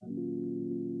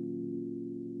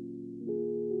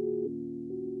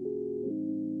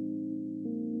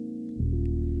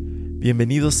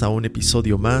Bienvenidos a un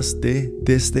episodio más de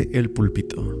Desde el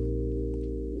Púlpito.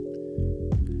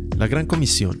 La Gran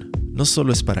Comisión no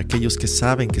solo es para aquellos que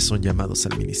saben que son llamados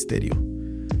al ministerio,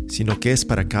 sino que es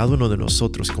para cada uno de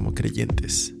nosotros como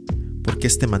creyentes, porque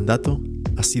este mandato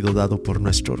ha sido dado por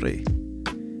nuestro Rey.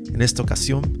 En esta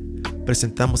ocasión,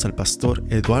 presentamos al pastor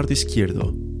Eduardo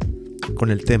Izquierdo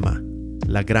con el tema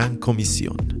La Gran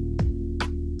Comisión.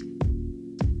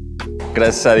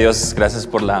 Gracias a Dios, gracias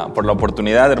por la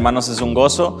oportunidad, hermanos, es un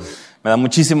gozo. Me da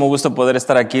muchísimo gusto poder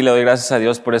estar aquí. Le doy gracias a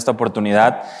Dios por esta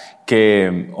oportunidad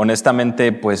que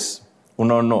honestamente pues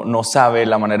uno no sabe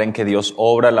la manera en que Dios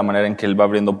obra, la manera en que Él va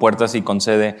abriendo puertas y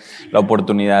concede la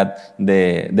oportunidad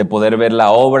de poder ver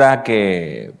la obra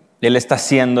que Él está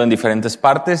haciendo en diferentes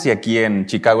partes. Y aquí en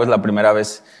Chicago es la primera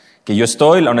vez que yo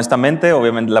estoy, honestamente,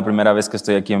 obviamente la primera vez que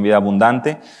estoy aquí en Vida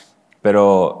Abundante.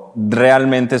 Pero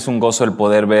realmente es un gozo el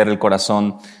poder ver el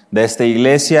corazón de esta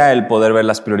iglesia, el poder ver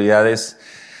las prioridades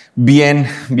bien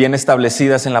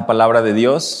establecidas en la palabra de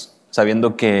Dios,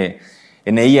 sabiendo que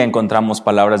en ella encontramos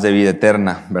palabras de vida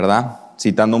eterna, ¿verdad?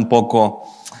 Citando un poco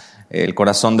el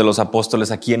corazón de los apóstoles,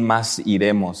 ¿a quién más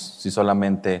iremos si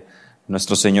solamente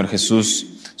nuestro Señor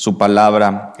Jesús? Su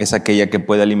palabra es aquella que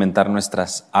puede alimentar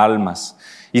nuestras almas.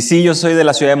 Y sí, yo soy de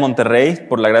la ciudad de Monterrey.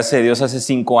 Por la gracia de Dios, hace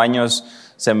 5 años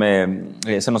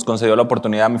se nos concedió la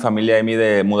oportunidad a mi familia y a mí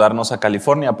de mudarnos a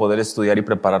California a poder estudiar y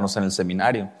prepararnos en el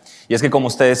seminario. Y es que, como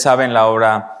ustedes saben, la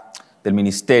obra del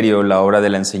ministerio, la obra de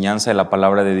la enseñanza de la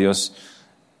palabra de Dios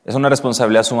es una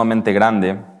responsabilidad sumamente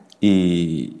grande.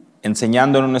 Y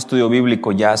enseñando en un estudio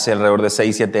bíblico ya hace alrededor de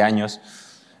 6-7 años,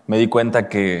 me di cuenta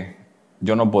que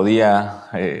yo no podía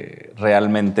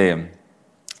realmente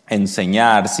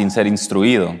enseñar sin ser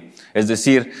instruido. Es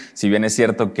decir, si bien es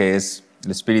cierto que es el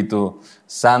Espíritu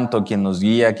Santo quien nos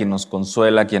guía, quien nos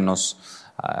consuela, quien nos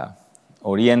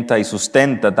orienta y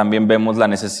sustenta, también vemos la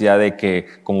necesidad de que,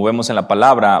 como vemos en la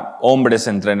palabra, hombres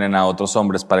entrenen a otros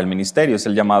hombres para el ministerio. Es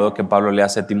el llamado que Pablo le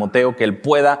hace a Timoteo, que él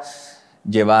pueda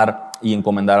llevar y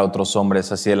encomendar a otros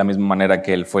hombres, así de la misma manera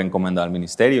que él fue encomendado al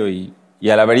ministerio. Y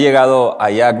al haber llegado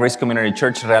allá a Grace Community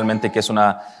Church, realmente que es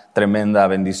una tremenda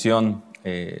bendición.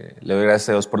 Le doy gracias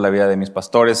a Dios por la vida de mis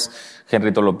pastores,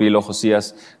 Henry Tolopilo,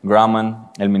 Josías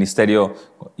Grauman, el ministerio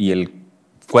y el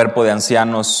cuerpo de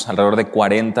ancianos, alrededor de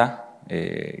 40,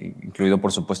 incluido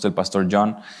por supuesto el pastor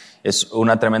John. Es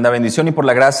una tremenda bendición y por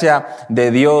la gracia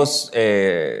de Dios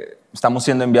estamos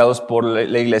siendo enviados por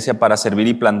la iglesia para servir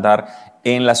y plantar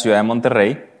en la ciudad de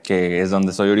Monterrey, que es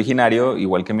donde soy originario,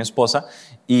 igual que mi esposa,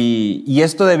 y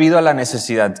esto debido a la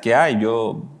necesidad que hay.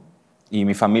 Y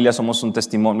mi familia y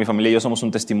yo somos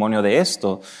un testimonio de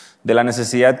esto, de la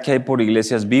necesidad que hay por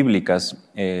iglesias bíblicas.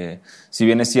 Si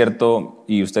bien es cierto,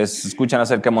 y ustedes escuchan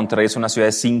acerca de Monterrey, es una ciudad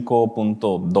de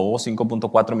 5.2,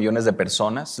 5.4 millones de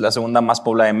personas, la segunda más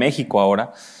poblada de México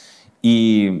ahora,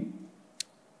 y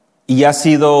ha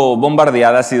sido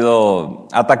bombardeada, ha sido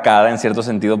atacada en cierto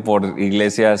sentido por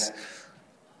iglesias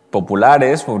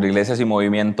populares, por iglesias y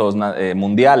movimientos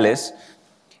mundiales.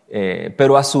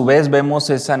 Pero a su vez vemos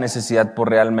esa necesidad por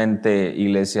realmente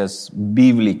iglesias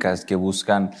bíblicas que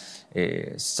buscan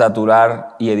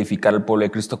saturar y edificar al pueblo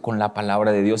de Cristo con la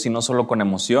palabra de Dios y no solo con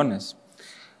emociones.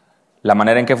 La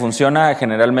manera en que funciona,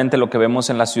 generalmente lo que vemos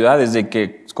en la ciudad es de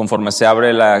que conforme se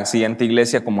abre la siguiente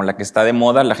iglesia como la que está de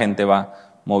moda, la gente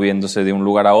va moviéndose de un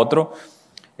lugar a otro,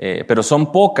 pero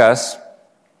son pocas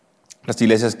las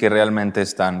iglesias que realmente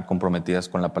están comprometidas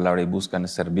con la palabra y buscan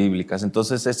ser bíblicas.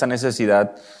 Entonces, esta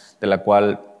necesidad de la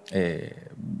cual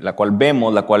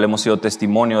vemos, la cual hemos sido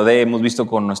testimonio de, hemos visto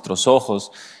con nuestros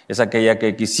ojos, es aquella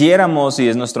que quisiéramos y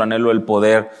es nuestro anhelo el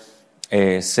poder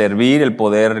servir, el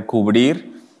poder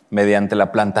cubrir mediante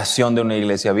la plantación de una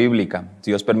iglesia bíblica.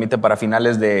 Si Dios permite, para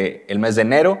finales del mes de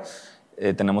enero,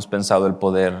 tenemos pensado el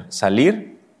poder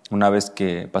salir, una vez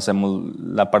que pasemos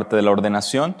la parte de la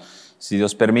ordenación, si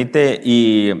Dios permite,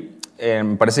 y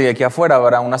me parece que aquí afuera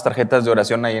habrá unas tarjetas de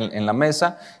oración ahí en la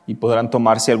mesa y podrán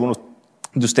tomar si alguno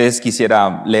de ustedes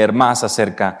quisiera leer más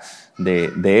acerca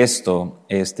de esto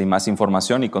y más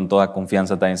información, y con toda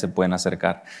confianza también se pueden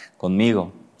acercar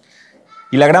conmigo.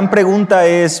 Y la gran pregunta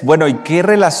es, bueno, ¿y qué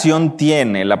relación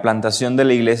tiene la plantación de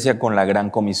la iglesia con la Gran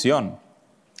Comisión?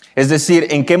 Es decir,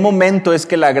 ¿en qué momento es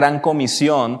que la Gran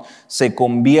Comisión se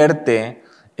convierte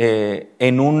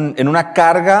en una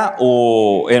carga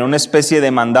o en una especie de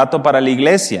mandato para la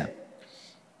iglesia?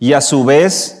 Y a su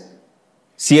vez,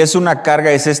 si es una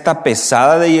carga, ¿es esta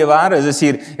pesada de llevar? Es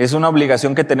decir, ¿es una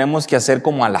obligación que tenemos que hacer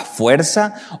como a la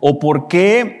fuerza? ¿O por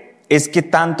qué es que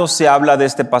tanto se habla de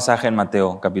este pasaje en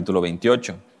Mateo capítulo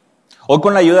 28? Hoy,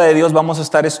 con la ayuda de Dios, vamos a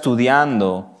estar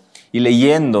estudiando y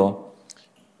leyendo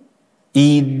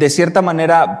y de cierta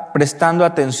manera prestando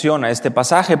atención a este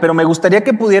pasaje. Pero me gustaría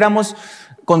que pudiéramos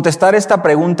contestar esta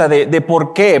pregunta de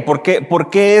por qué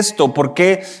esto, por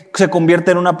qué se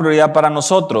convierte en una prioridad para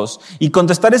nosotros. Y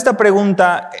contestar esta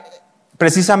pregunta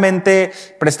precisamente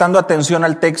prestando atención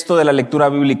al texto de la lectura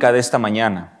bíblica de esta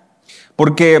mañana.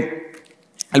 Porque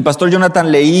el pastor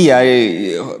Jonathan leía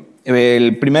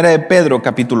el 1 de Pedro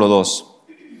capítulo 2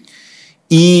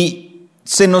 y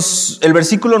el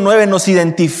versículo 9 nos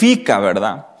identifica,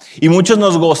 ¿verdad? Y muchos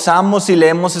nos gozamos y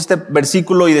leemos este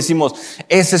versículo y decimos,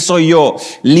 ese soy yo,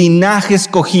 linaje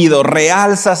escogido,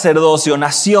 real sacerdocio,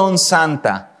 nación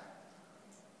santa.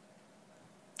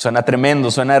 Suena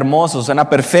tremendo, suena hermoso, suena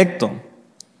perfecto.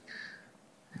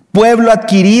 Pueblo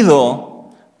adquirido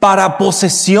para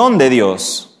posesión de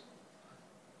Dios,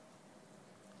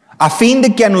 a fin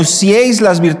de que anunciéis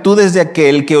las virtudes de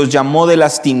aquel que os llamó de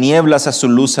las tinieblas a su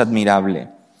luz admirable.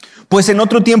 Pues en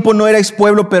otro tiempo no erais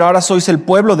pueblo, pero ahora sois el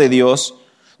pueblo de Dios.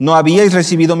 No habíais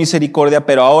recibido misericordia,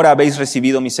 pero ahora habéis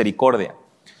recibido misericordia.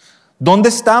 ¿Dónde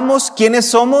estamos?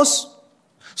 ¿Quiénes somos?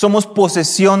 Somos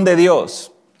posesión de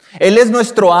Dios. Él es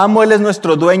nuestro amo, Él es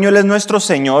nuestro dueño, Él es nuestro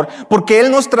Señor, porque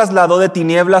Él nos trasladó de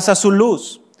tinieblas a su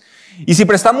luz. Y si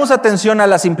prestamos atención a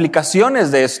las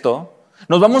implicaciones de esto,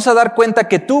 nos vamos a dar cuenta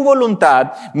que tu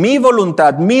voluntad,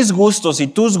 mis gustos y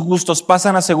tus gustos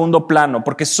pasan a segundo plano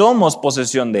porque somos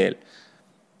posesión de Él.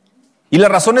 Y la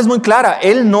razón es muy clara.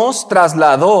 Él nos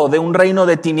trasladó de un reino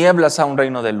de tinieblas a un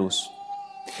reino de luz.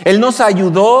 Él nos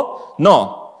ayudó,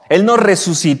 no. Él nos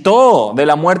resucitó de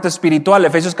la muerte espiritual.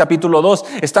 Efesios capítulo 2.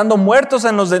 Estando muertos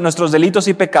en nuestros delitos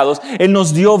y pecados, Él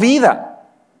nos dio vida.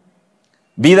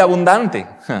 Vida abundante.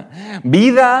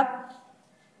 Vida.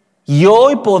 Y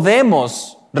hoy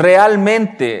podemos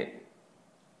realmente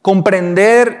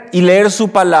comprender y leer su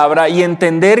palabra y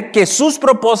entender que sus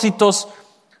propósitos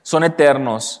son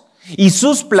eternos y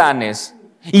sus planes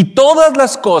y todas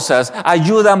las cosas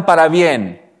ayudan para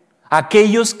bien a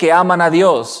aquellos que aman a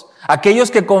Dios,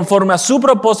 aquellos que conforme a su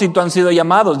propósito han sido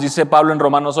llamados, dice Pablo en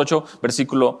Romanos 8,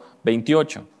 versículo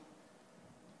 28.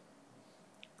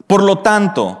 Por lo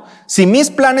tanto, si mis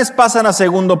planes pasan a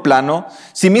segundo plano,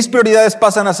 si mis prioridades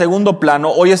pasan a segundo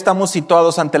plano, hoy estamos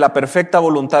situados ante la perfecta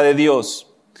voluntad de Dios,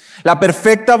 la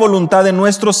perfecta voluntad de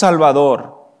nuestro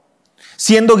Salvador,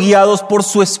 siendo guiados por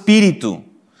su Espíritu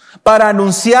para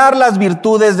anunciar las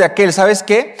virtudes de aquel. ¿Sabes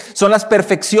qué? Son las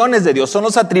perfecciones de Dios, son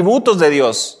los atributos de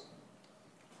Dios.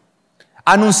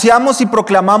 Anunciamos y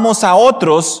proclamamos a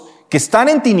otros que están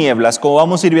en tinieblas, como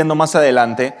vamos a ir viendo más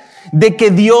adelante, de que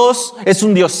Dios es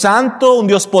un Dios santo, un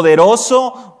Dios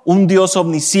poderoso, un Dios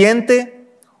omnisciente,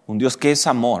 un Dios que es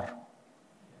amor.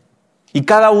 Y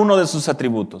cada uno de sus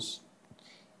atributos.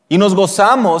 Y nos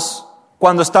gozamos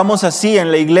cuando estamos así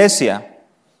en la iglesia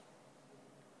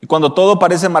y cuando todo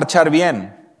parece marchar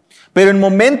bien. Pero en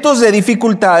momentos de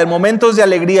dificultad, en momentos de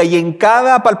alegría y en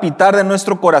cada palpitar de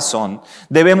nuestro corazón,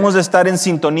 debemos de estar en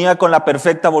sintonía con la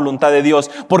perfecta voluntad de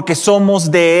Dios, porque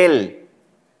somos de Él.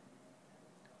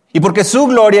 Y porque su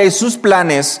gloria y sus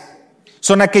planes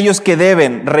son aquellos que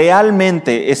deben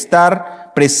realmente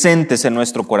estar presentes en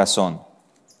nuestro corazón.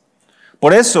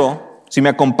 Por eso, si me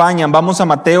acompañan, vamos a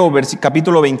Mateo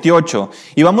capítulo 28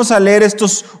 y vamos a leer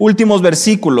estos últimos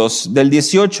versículos del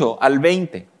 18 al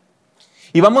 20.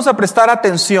 Y vamos a prestar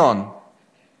atención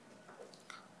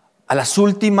a las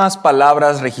últimas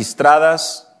palabras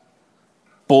registradas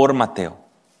por Mateo,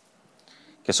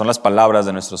 que son las palabras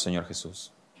de nuestro Señor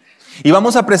Jesús. Y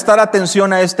vamos a prestar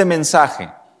atención a este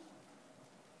mensaje,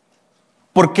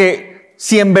 porque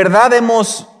si en verdad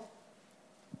hemos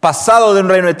pasado de un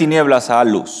reino de tinieblas a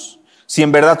luz, si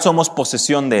en verdad somos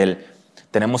posesión de Él,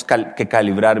 tenemos que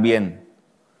calibrar bien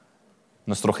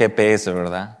nuestro GPS,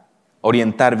 ¿verdad?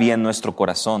 Orientar bien nuestro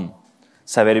corazón,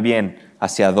 saber bien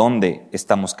hacia dónde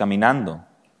estamos caminando.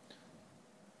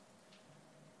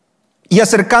 Y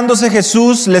acercándose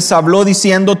Jesús les habló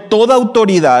diciendo: toda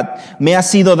autoridad me ha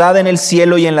sido dada en el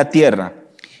cielo y en la tierra.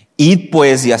 Id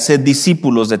pues y haced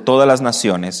discípulos de todas las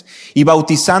naciones, y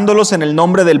bautizándolos en el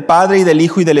nombre del Padre y del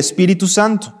Hijo y del Espíritu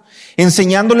Santo,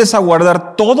 enseñándoles a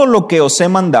guardar todo lo que os he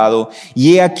mandado,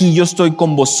 y he aquí yo estoy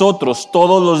con vosotros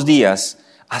todos los días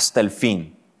hasta el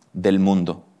fin del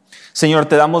mundo. Señor,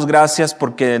 te damos gracias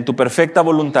porque en tu perfecta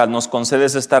voluntad nos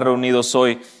concedes estar reunidos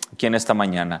hoy aquí en esta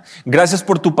mañana. Gracias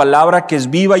por tu palabra que es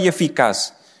viva y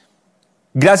eficaz.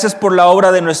 Gracias por la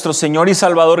obra de nuestro Señor y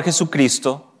Salvador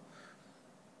Jesucristo,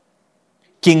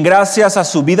 quien gracias a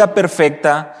su vida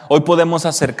perfecta hoy podemos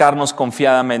acercarnos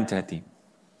confiadamente a ti.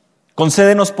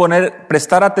 Concédenos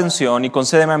prestar atención y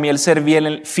concédeme a mí el ser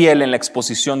fiel en la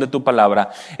exposición de tu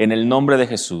palabra en el nombre de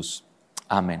Jesús.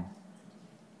 Amén.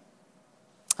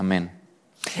 Amén.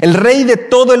 El Rey de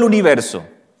todo el universo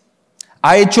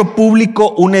ha hecho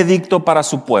público un edicto para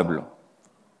su pueblo.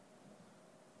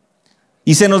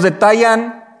 Y se nos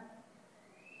detallan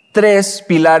 3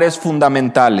 pilares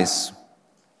fundamentales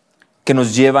que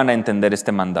nos llevan a entender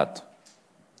este mandato.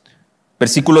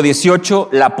 Versículo 18,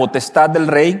 la potestad del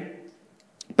rey.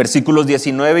 Versículos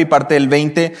 19 y parte del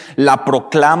 20, la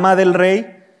proclama del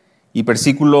rey. Y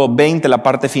versículo 20, la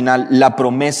parte final, la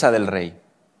promesa del rey.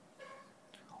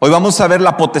 Hoy vamos a ver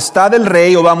la potestad del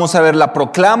rey, o vamos a ver la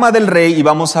proclama del rey, y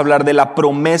vamos a hablar de la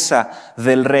promesa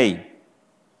del rey.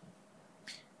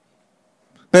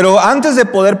 Pero antes de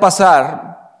poder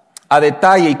pasar a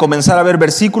detalle y comenzar a ver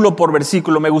versículo por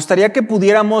versículo, me gustaría que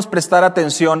pudiéramos prestar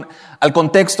atención al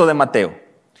contexto de Mateo.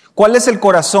 ¿Cuál es el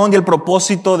corazón y el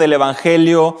propósito del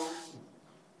Evangelio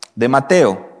de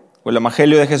Mateo? O el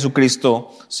Evangelio de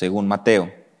Jesucristo según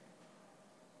Mateo.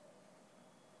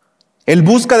 Él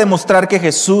busca demostrar que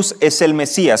Jesús es el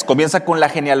Mesías. Comienza con la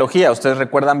genealogía, ustedes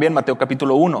recuerdan bien Mateo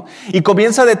capítulo 1. Y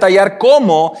comienza a detallar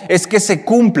cómo es que se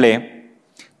cumple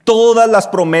todas las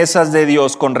promesas de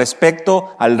Dios con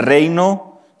respecto al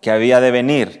reino que había de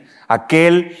venir.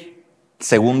 Aquel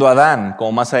segundo Adán,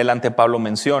 como más adelante Pablo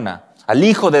menciona, al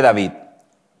hijo de David.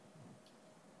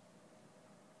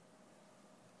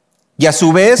 Y a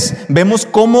su vez vemos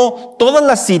cómo todas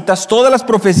las citas, todas las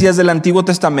profecías del Antiguo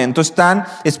Testamento están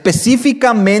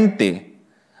específicamente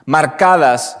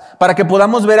marcadas para que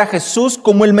podamos ver a Jesús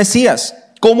como el Mesías,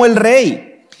 como el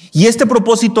Rey. Y este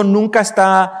propósito nunca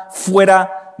está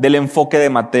fuera del enfoque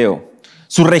de Mateo.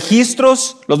 Sus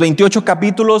registros, los 28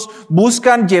 capítulos,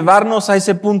 buscan llevarnos a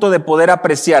ese punto de poder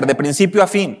apreciar de principio a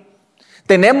fin.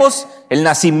 Tenemos el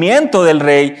nacimiento del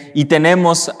Rey y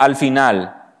tenemos al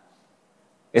final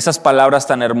esas palabras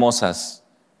tan hermosas,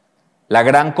 la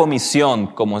gran comisión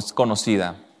como es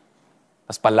conocida,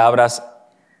 las palabras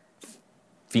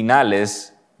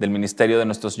finales del ministerio de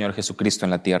nuestro Señor Jesucristo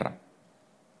en la tierra.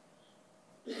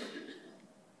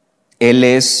 Él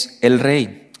es el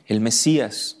Rey, el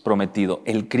Mesías prometido,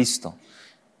 el Cristo.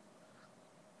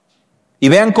 Y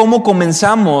vean cómo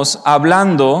comenzamos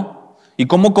hablando y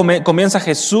cómo comienza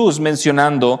Jesús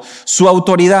mencionando su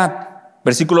autoridad.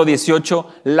 Versículo 18,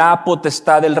 la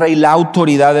potestad del rey, la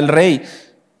autoridad del rey.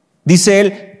 Dice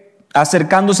él,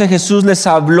 acercándose Jesús les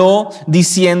habló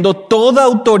diciendo, toda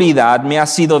autoridad me ha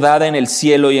sido dada en el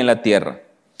cielo y en la tierra.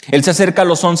 Él se acerca a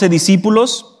los 11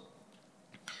 discípulos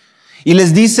y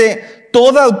les dice,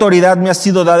 toda autoridad me ha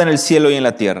sido dada en el cielo y en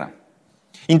la tierra.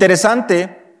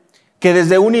 Interesante que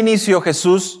desde un inicio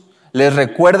Jesús les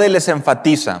recuerda y les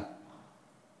enfatiza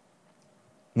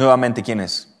nuevamente quién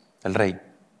es, el rey.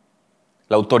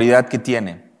 La autoridad que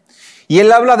tiene. Y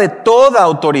él habla de toda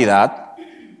autoridad.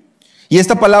 Y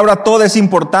esta palabra toda es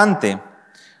importante,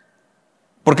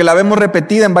 porque la vemos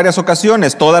repetida en varias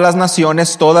ocasiones. Todas las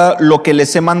naciones, todo lo que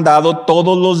les he mandado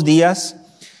todos los días.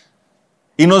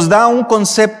 Y nos da un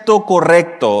concepto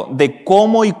correcto de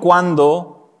cómo y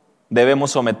cuándo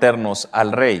debemos someternos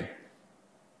al rey.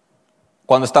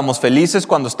 Cuando estamos felices,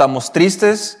 cuando estamos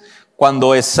tristes,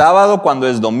 cuando es sábado, cuando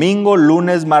es domingo,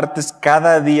 lunes, martes,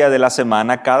 cada día de la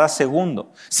semana, cada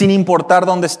segundo, sin importar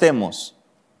dónde estemos.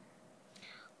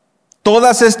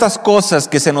 Todas estas cosas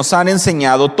que se nos han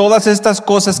enseñado, todas estas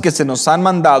cosas que se nos han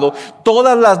mandado,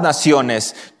 todas las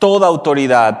naciones, toda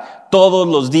autoridad, todos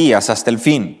los días hasta el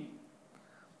fin.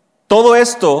 Todo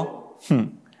esto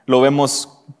lo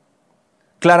vemos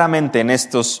claramente en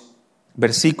estos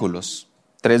versículos,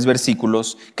 3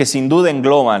 versículos que sin duda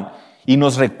engloban y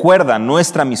nos recuerda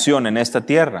nuestra misión en esta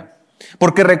tierra.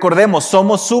 Porque recordemos,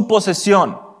 somos su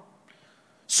posesión.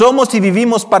 Somos y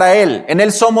vivimos para Él. En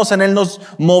Él somos, en Él nos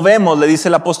movemos, le dice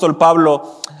el apóstol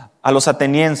Pablo a los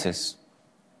atenienses.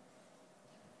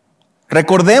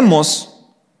 Recordemos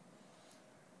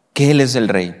que Él es el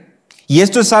Rey. Y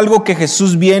esto es algo que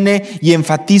Jesús viene y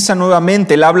enfatiza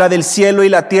nuevamente. Él habla del cielo y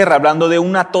la tierra, hablando de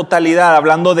una totalidad,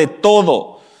 hablando de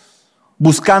todo.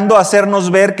 Buscando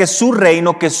hacernos ver que su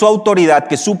reino, que su autoridad,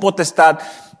 que su potestad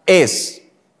es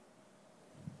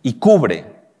y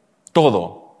cubre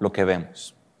todo lo que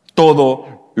vemos,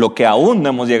 todo lo que aún no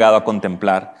hemos llegado a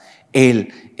contemplar.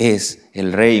 Él es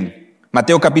el Rey.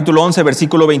 Mateo capítulo 11,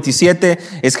 versículo 27,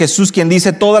 es Jesús quien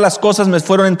dice, todas las cosas me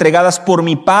fueron entregadas por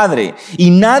mi Padre,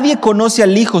 y nadie conoce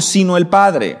al Hijo sino el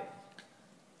Padre.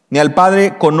 Ni al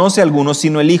Padre conoce a alguno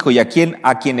sino el Hijo, y a quien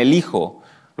el Hijo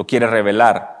lo quiere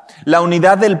revelar. La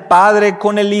unidad del Padre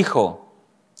con el Hijo,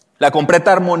 la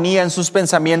completa armonía en sus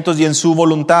pensamientos y en su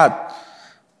voluntad.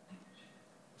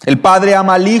 El Padre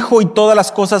ama al Hijo y todas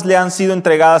las cosas le han sido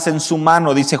entregadas en su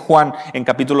mano, dice Juan en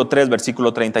capítulo 3,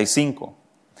 versículo 35.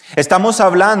 Estamos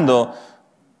hablando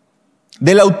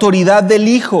de la autoridad del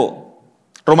Hijo.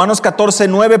 Romanos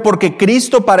 14:9, porque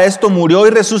Cristo para esto murió y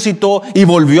resucitó y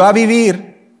volvió a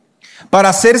vivir,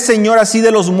 para ser Señor así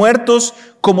de los muertos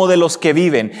como de los que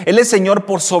viven. Él es Señor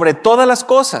por sobre todas las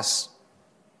cosas.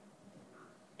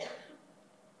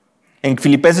 En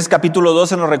Filipenses capítulo 2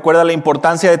 se nos recuerda la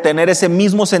importancia de tener ese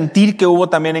mismo sentir que hubo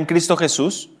también en Cristo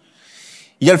Jesús.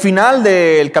 Y al final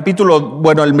del capítulo,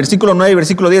 el versículo 9 y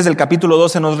versículo 10 del capítulo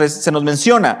 2 se nos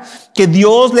menciona que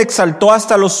Dios le exaltó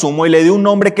hasta lo sumo y le dio un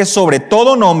nombre que es sobre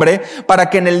todo nombre,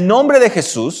 para que en el nombre de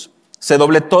Jesús se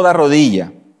doble toda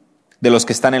rodilla de los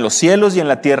que están en los cielos y en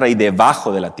la tierra y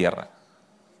debajo de la tierra.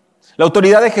 La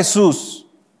autoridad de Jesús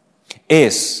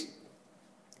es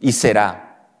y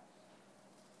será.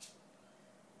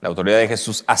 La autoridad de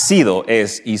Jesús ha sido,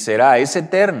 es y será, es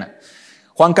eterna.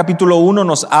 Juan capítulo 1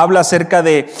 nos habla acerca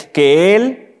de que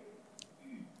Él,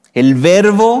 el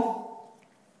Verbo,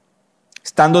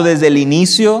 estando desde el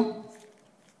inicio,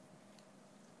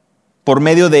 por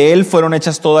medio de Él fueron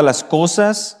hechas todas las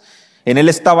cosas. En Él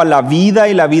estaba la vida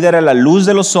y la vida era la luz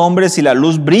de los hombres y la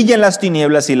luz brilla en las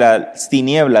tinieblas y las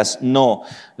tinieblas no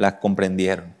la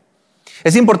comprendieron.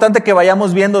 Es importante que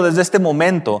vayamos viendo desde este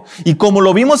momento y como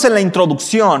lo vimos en la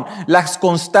introducción, las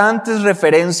constantes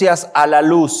referencias a la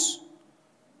luz.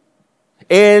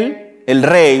 Él, el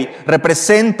Rey,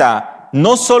 representa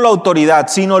no solo autoridad,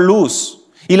 sino luz.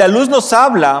 Y la luz nos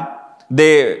habla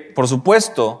de, por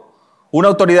supuesto, una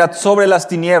autoridad sobre las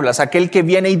tinieblas, aquel que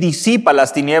viene y disipa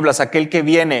las tinieblas, aquel que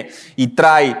viene y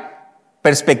trae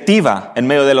perspectiva en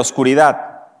medio de la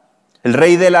oscuridad. El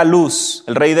Rey de la luz,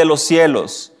 el Rey de los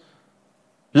cielos,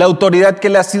 la autoridad que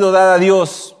le ha sido dada a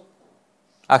Dios,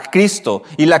 a Cristo,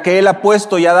 y la que Él ha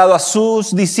puesto y ha dado a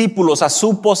sus discípulos, a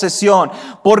su posesión,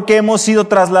 porque hemos sido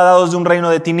trasladados de un reino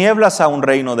de tinieblas a un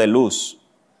reino de luz.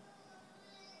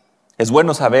 Es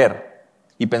bueno saber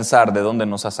y pensar de dónde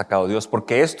nos ha sacado Dios,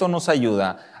 porque esto nos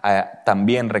ayuda a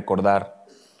también recordar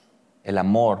el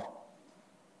amor,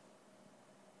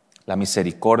 la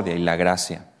misericordia y la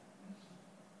gracia.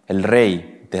 El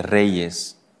Rey de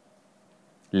Reyes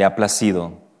le ha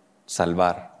placido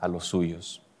salvar a los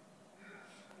suyos.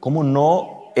 ¿Cómo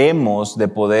no hemos de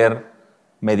poder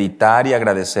meditar y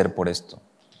agradecer por esto?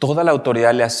 Toda la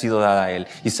autoridad le ha sido dada a Él.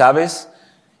 Y sabes,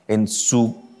 en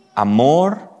su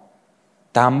amor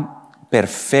tan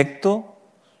perfecto,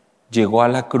 llegó a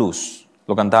la cruz.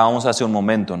 Lo cantábamos hace un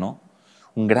momento, ¿no?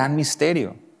 Un gran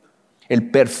misterio.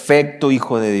 El perfecto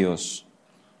Hijo de Dios.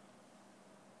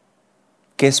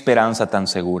 Qué esperanza tan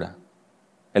segura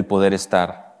el poder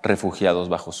estar refugiados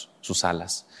bajo sus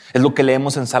alas. Es lo que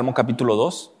leemos en Salmo capítulo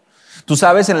 2. Tú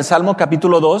sabes, en el Salmo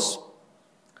capítulo 2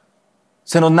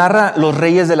 se nos narra los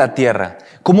reyes de la tierra,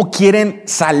 cómo quieren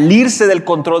salirse del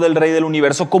control del Rey del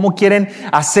universo, cómo quieren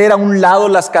hacer a un lado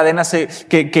las cadenas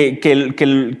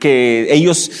que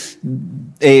ellos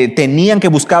tenían, que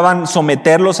buscaban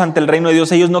someterlos ante el reino de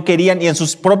Dios. Ellos no querían, y en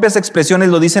sus propias expresiones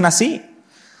lo dicen así: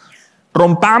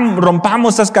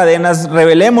 rompamos estas cadenas,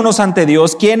 rebelémonos ante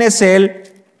Dios. ¿Quién es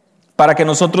Él para que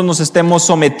nosotros nos estemos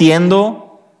sometiendo?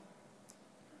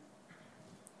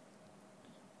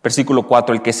 Versículo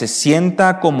 4, el que se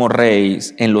sienta como rey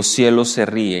en los cielos se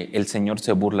ríe, el Señor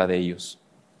se burla de ellos.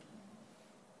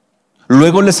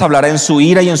 Luego les hablará en su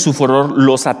ira y en su furor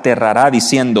los aterrará,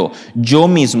 diciendo: yo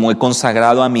mismo he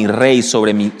consagrado a mi rey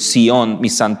sobre mi Sión,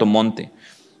 mi santo monte.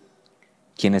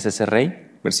 ¿Quién es ese rey?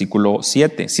 Versículo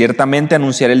 7, ciertamente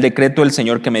anunciaré el decreto del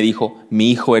Señor que me dijo: mi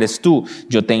hijo eres tú,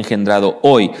 yo te he engendrado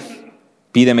hoy,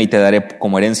 pídeme y te daré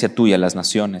como herencia tuya las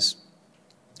naciones.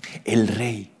 El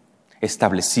rey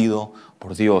establecido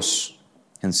por Dios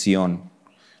en Sión.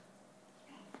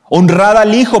 Honrad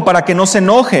al Hijo para que no se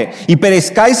enoje y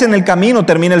perezcáis en el camino,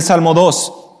 termina el Salmo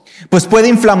 2. Pues puede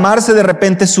inflamarse de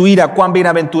repente su ira. Cuán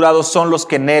bienaventurados son los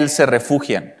que en Él se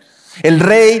refugian. El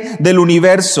Rey del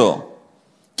universo,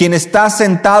 quien está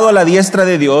sentado a la diestra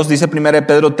de Dios, dice 1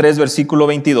 Pedro 3, versículo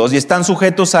 22, y están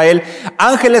sujetos a Él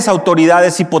ángeles,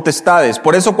 autoridades y potestades.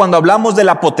 Por eso cuando hablamos de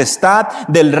la potestad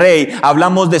del Rey,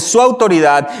 hablamos de su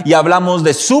autoridad y hablamos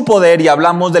de su poder y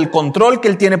hablamos del control que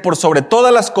Él tiene por sobre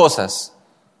todas las cosas.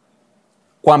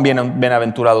 Cuán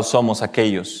bienaventurados somos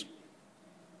aquellos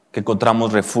que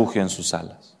encontramos refugio en sus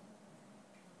alas.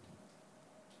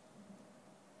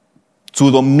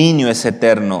 Su dominio es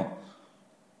eterno.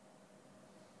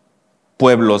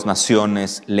 Pueblos,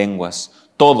 naciones, lenguas,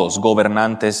 todos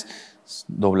gobernantes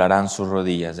doblarán sus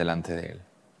rodillas delante de Él.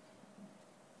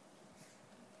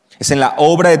 Es en la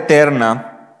obra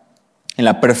eterna, en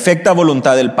la perfecta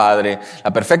voluntad del Padre,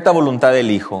 la perfecta voluntad del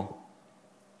Hijo,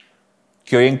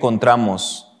 que hoy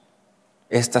encontramos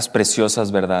estas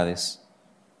preciosas verdades.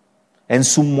 En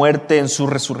su muerte, en su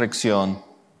resurrección,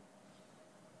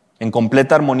 en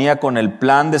completa armonía con el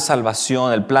plan de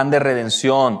salvación, el plan de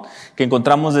redención que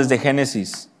encontramos desde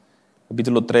Génesis,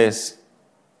 capítulo 3.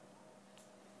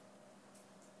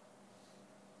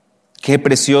 Qué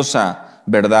preciosa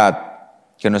verdad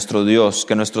que nuestro Dios,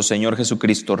 que nuestro Señor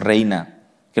Jesucristo reina,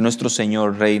 que nuestro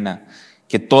Señor reina,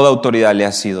 que toda autoridad le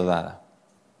ha sido dada.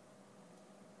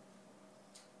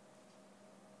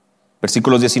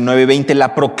 Versículos 19 y 20,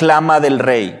 la proclama del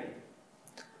Rey.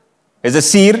 Es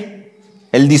decir,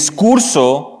 el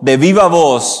discurso de viva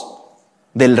voz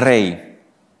del Rey.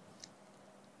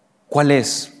 ¿Cuál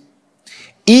es?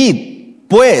 Id,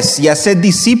 pues, y haced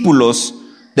discípulos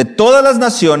de todas las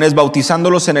naciones,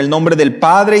 bautizándolos en el nombre del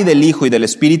Padre y del Hijo y del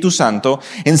Espíritu Santo,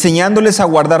 enseñándoles a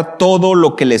guardar todo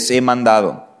lo que les he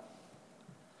mandado.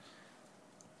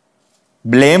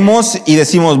 Leemos y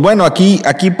decimos, bueno, aquí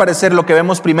parecer lo que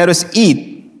vemos primero es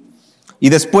id, y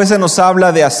después se nos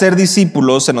habla de hacer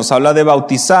discípulos, se nos habla de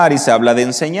bautizar y se habla de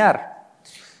enseñar.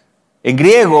 En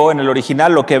griego, en el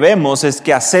original, lo que vemos es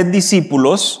que hacer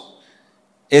discípulos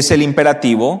es el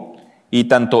imperativo, y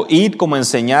tanto id como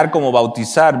enseñar como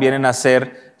bautizar vienen a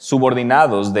ser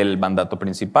subordinados del mandato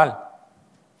principal.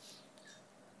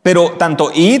 Pero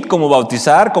tanto id como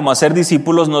bautizar como hacer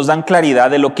discípulos nos dan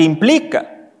claridad de lo que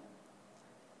implica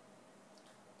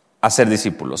hacer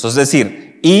discípulos. Es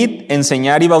decir, id,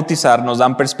 enseñar y bautizar nos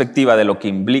dan perspectiva de lo que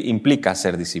implica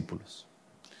ser discípulos.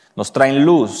 Nos traen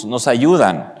luz, nos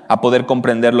ayudan a poder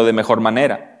comprenderlo de mejor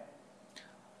manera.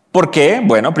 ¿Por qué?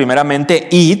 Bueno, primeramente,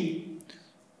 id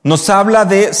nos habla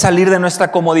de salir de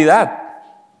nuestra comodidad.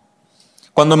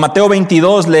 Cuando en Mateo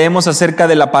 22 leemos acerca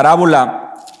de la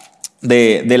parábola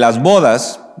de las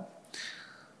bodas,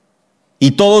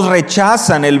 y todos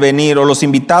rechazan el venir, o los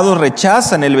invitados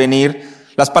rechazan el venir,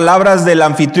 las palabras del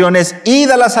anfitrión es,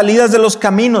 id a las salidas de los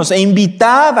caminos e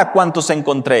invitad a cuantos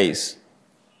encontréis.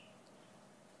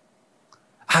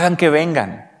 Hagan que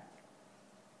vengan.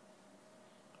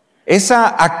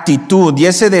 Esa actitud y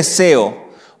ese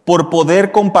deseo por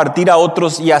poder compartir a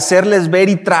otros y hacerles ver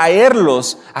y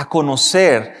traerlos a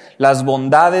conocer las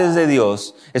bondades de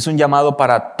Dios es un llamado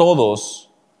para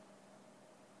todos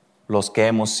los que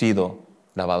hemos sido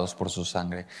lavados por su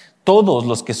sangre. Todos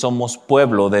los que somos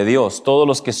pueblo de Dios, todos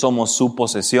los que somos su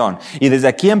posesión. Y desde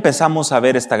aquí empezamos a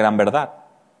ver esta gran verdad.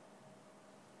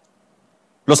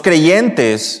 Los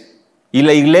creyentes y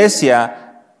la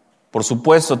iglesia, por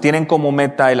supuesto, tienen como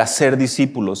meta el hacer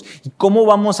discípulos. ¿Y cómo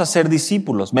vamos a ser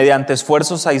discípulos? ¿Mediante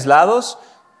esfuerzos aislados?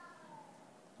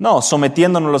 No,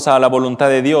 sometiéndonos a la voluntad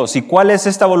de Dios. ¿Y cuál es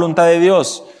esta voluntad de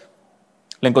Dios?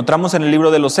 La encontramos en el libro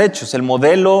de los Hechos, el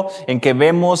modelo en que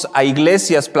vemos a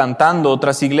iglesias plantando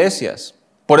otras iglesias.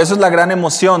 Por eso es la gran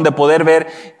emoción de poder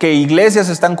ver que iglesias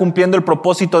están cumpliendo el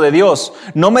propósito de Dios,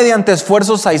 no mediante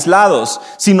esfuerzos aislados,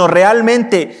 sino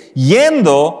realmente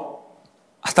yendo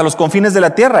hasta los confines de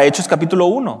la tierra, Hechos capítulo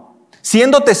 1,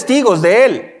 siendo testigos de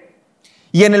Él.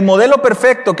 Y en el modelo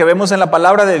perfecto que vemos en la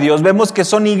palabra de Dios, vemos que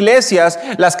son iglesias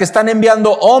las que están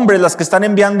enviando hombres, las que están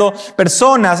enviando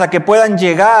personas a que puedan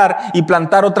llegar y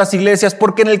plantar otras iglesias,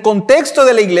 porque en el contexto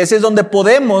de la iglesia es donde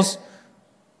podemos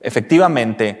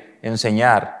efectivamente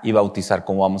enseñar y bautizar,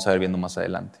 como vamos a ver viendo más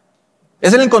adelante.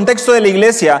 Es en el contexto de la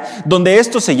iglesia donde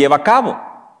esto se lleva a cabo.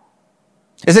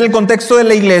 Es en el contexto de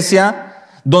la iglesia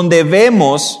donde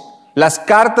vemos las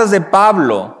cartas de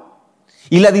Pablo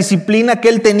y la disciplina que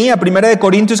él tenía. 1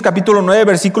 Corintios capítulo 9,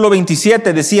 versículo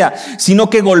 27 decía, sino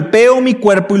que golpeo mi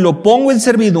cuerpo y lo pongo en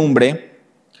servidumbre,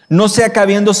 no sea que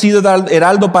habiendo sido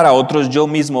heraldo para otros, yo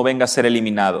mismo venga a ser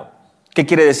eliminado. ¿Qué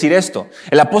quiere decir esto?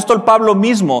 El apóstol Pablo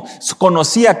mismo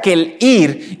conocía que el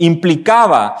ir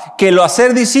implicaba, que el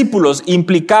hacer discípulos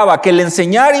implicaba, que el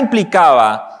enseñar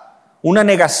implicaba una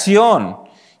negación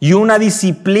y una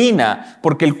disciplina,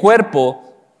 porque el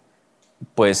cuerpo,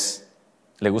 pues,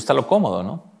 le gusta lo cómodo,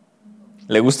 ¿no?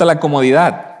 Le gusta la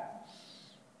comodidad.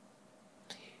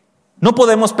 No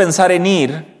podemos pensar en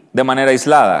ir de manera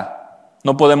aislada.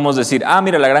 No podemos decir,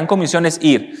 mira, la gran comisión es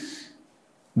ir.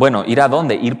 Bueno, ¿ir a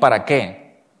dónde? ¿Ir para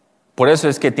qué? Por eso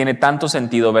es que tiene tanto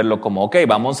sentido verlo como,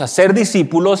 vamos a ser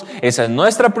discípulos, esa es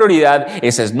nuestra prioridad,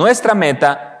 esa es nuestra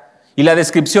meta. Y la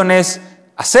descripción es,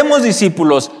 hacemos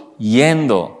discípulos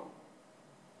yendo,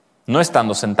 no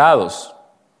estando sentados.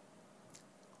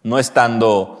 No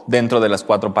estando dentro de las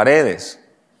cuatro paredes.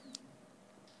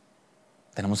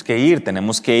 Tenemos que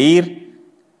ir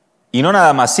y no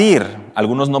nada más ir.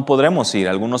 Algunos no podremos ir,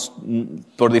 algunos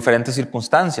por diferentes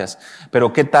circunstancias.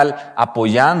 Pero ¿qué tal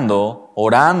apoyando,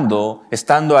 orando,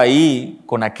 estando ahí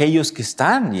con aquellos que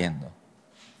están yendo?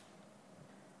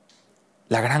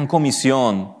 La gran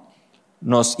comisión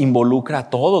nos involucra a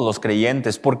todos los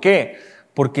creyentes. ¿Por qué?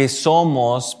 Porque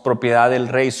somos propiedad del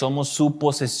Rey, somos su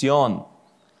posesión.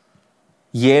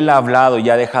 Y Él ha hablado y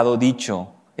ha dejado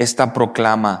dicho esta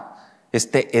proclama,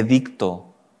 este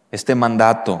edicto, este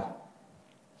mandato.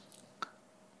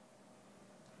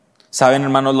 Saben,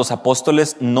 hermanos, los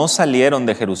apóstoles no salieron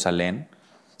de Jerusalén,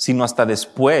 sino hasta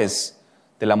después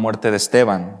de la muerte de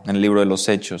Esteban en el libro de los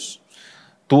Hechos.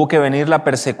 Tuvo que venir la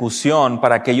persecución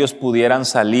para que ellos pudieran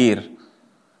salir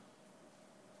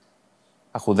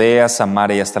a Judea,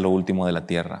 Samaria y hasta lo último de la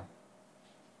tierra.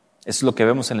 Eso es lo que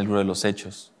vemos en el libro de los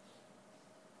Hechos.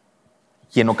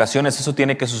 Y en ocasiones eso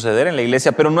tiene que suceder en la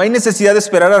iglesia, pero no hay necesidad de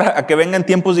esperar a que vengan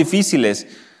tiempos difíciles.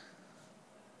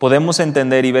 Podemos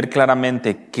entender y ver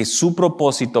claramente que su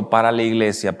propósito para la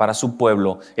iglesia, para su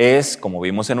pueblo, es, como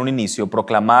vimos en un inicio,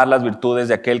 proclamar las virtudes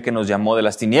de aquel que nos llamó de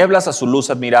las tinieblas a su luz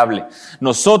admirable.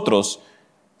 Nosotros,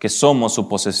 que somos su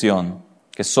posesión,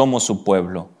 que somos su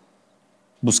pueblo,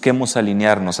 busquemos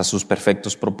alinearnos a sus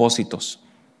perfectos propósitos.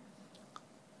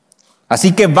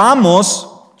 Así que vamos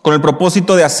con el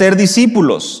propósito de hacer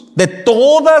discípulos de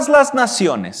todas las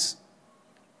naciones,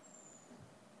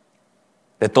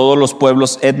 de todos los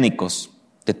pueblos étnicos,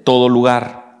 de todo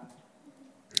lugar,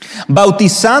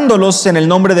 bautizándolos en el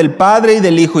nombre del Padre y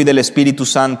del Hijo y del Espíritu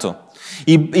Santo.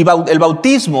 Y el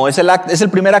bautismo es el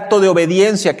primer acto de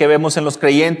obediencia que vemos en los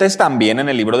creyentes también en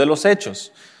el libro de los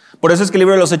Hechos. Por eso es que el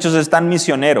libro de los Hechos es tan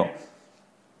misionero.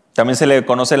 También se le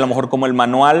conoce a lo mejor como el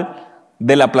manual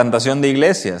de la plantación de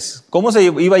iglesias. Cómo se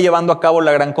iba llevando a cabo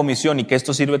la gran comisión y que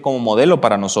esto sirve como modelo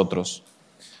para nosotros.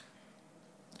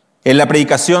 En la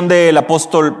predicación del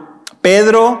apóstol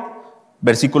Pedro,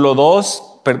 capítulo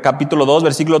 2,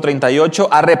 versículo 38,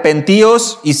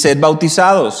 arrepentíos y sed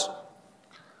bautizados.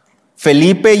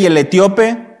 Felipe y el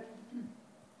etíope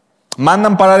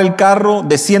mandan parar el carro,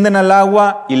 descienden al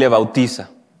agua y le bautiza.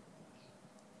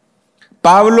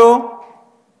 Pablo,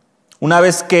 una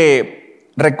vez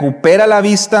que recupera la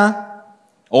vista,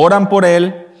 oran por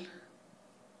él,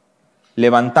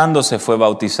 levantándose fue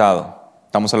bautizado.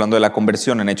 Estamos hablando de la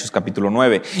conversión en Hechos capítulo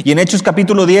 9. Y en Hechos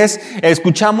capítulo 10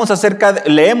 leemos acerca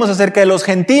de los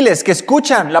gentiles que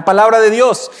escuchan la palabra de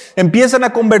Dios. Empiezan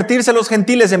a convertirse los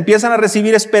gentiles, empiezan a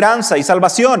recibir esperanza y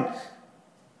salvación.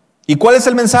 ¿Y cuál es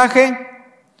el mensaje?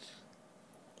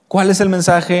 ¿Cuál es el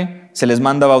mensaje? Se les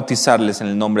manda a bautizarles en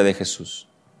el nombre de Jesús.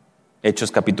 Hechos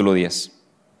capítulo 10.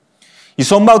 Y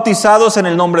son bautizados en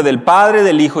el nombre del Padre,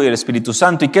 del Hijo y del Espíritu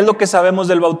Santo. ¿Y qué es lo que sabemos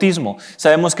del bautismo?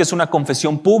 Sabemos que es una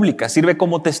confesión pública, sirve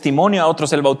como testimonio a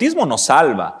otros. El bautismo nos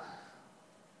salva,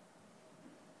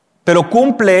 pero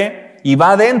cumple y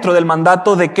va dentro del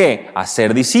mandato de ¿qué?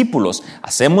 Hacer discípulos.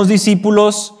 Hacemos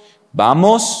discípulos,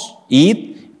 vamos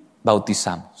y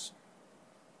bautizamos.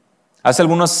 Hace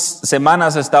algunas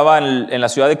semanas estaba en la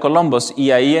ciudad de Columbus y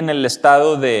ahí en el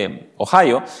estado de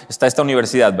Ohio está esta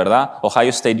universidad, ¿verdad? Ohio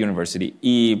State University.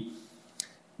 Y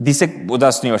dice,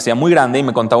 una universidad muy grande, y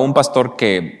me contaba un pastor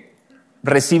que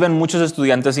reciben muchos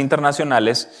estudiantes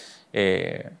internacionales,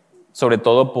 sobre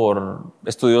todo por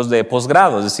estudios de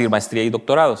posgrado, es decir, maestría y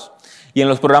doctorados. Y en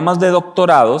los programas de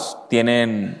doctorados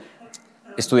tienen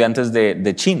estudiantes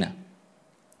de China.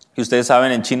 Y ustedes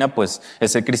saben, en China, pues, el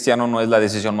ser cristiano no es la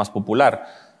decisión más popular.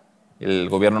 El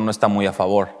gobierno no está muy a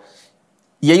favor.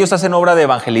 Y ellos hacen obra de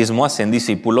evangelismo, hacen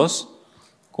discípulos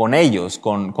con ellos,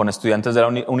 con estudiantes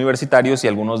universitarios y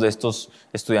algunos de estos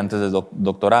estudiantes de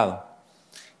doctorado.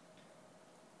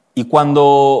 Y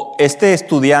cuando este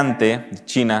estudiante de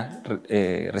China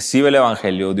recibe el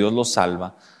evangelio, Dios lo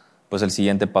salva, pues el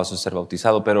siguiente paso es ser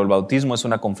bautizado. Pero el bautismo es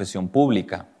una confesión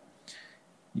pública.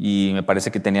 Y me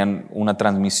parece que tenían una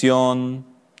transmisión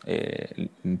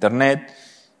internet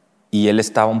y él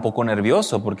estaba un poco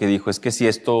nervioso porque dijo, es que si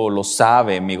esto lo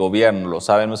sabe mi gobierno, lo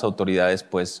saben las autoridades,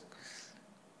 pues,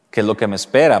 ¿qué es lo que me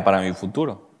espera para mi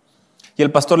futuro? Y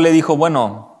el pastor le dijo,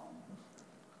 bueno,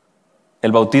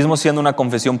 el bautismo siendo una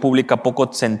confesión pública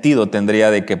poco sentido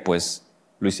tendría de que pues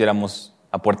lo hiciéramos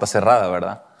a puerta cerrada,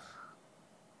 ¿verdad?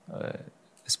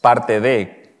 Es parte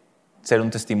de ser un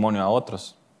testimonio a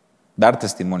otros. Dar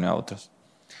testimonio a otros.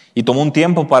 Y tomó un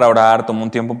tiempo para orar, tomó un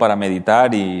tiempo para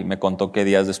meditar y me contó que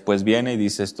días después viene y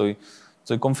dice, estoy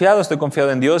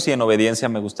confiado en Dios y en obediencia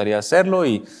me gustaría hacerlo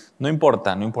y no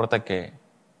importa que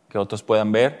otros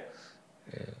puedan ver,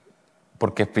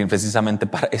 porque precisamente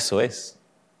para eso es.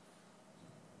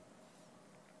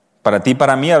 Para ti y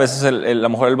para mí a veces a lo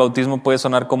mejor el bautismo puede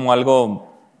sonar como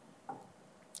algo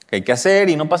que hay que hacer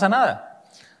y no pasa nada.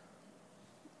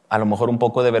 A lo mejor un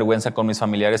poco de vergüenza con mis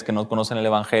familiares que no conocen el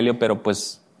evangelio, pero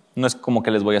pues no es como que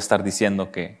les voy a estar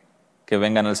diciendo que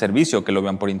vengan al servicio, que lo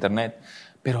vean por internet.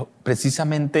 Pero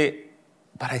precisamente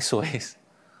para eso es.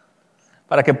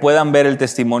 para que puedan ver el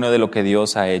testimonio de lo que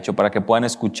Dios ha hecho, para que puedan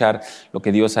escuchar lo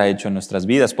que Dios ha hecho en nuestras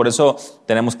vidas. Por eso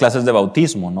tenemos clases de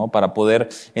bautismo, ¿no? Para poder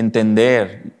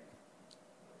entender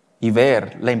y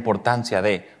ver la importancia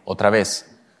de, otra vez,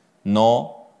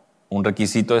 no un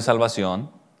requisito de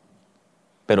salvación,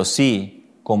 pero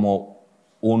sí como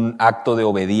un acto de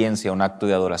obediencia, un acto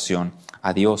de adoración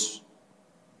a Dios.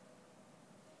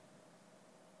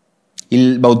 Y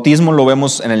el bautismo lo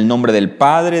vemos en el nombre del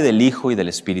Padre, del Hijo y del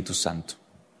Espíritu Santo.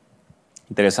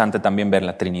 Interesante también ver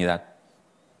la Trinidad.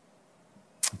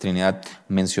 Trinidad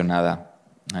mencionada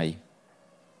ahí.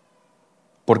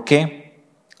 ¿Por qué?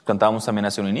 Cantábamos también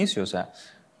hace un inicio, o sea,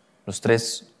 los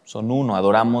tres son uno.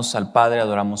 Adoramos al Padre,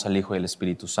 adoramos al Hijo y al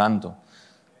Espíritu Santo.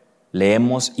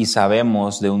 Leemos y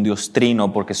sabemos de un Dios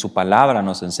trino porque su palabra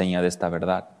nos enseña de esta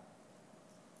verdad.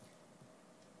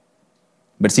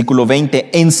 Versículo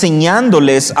 20,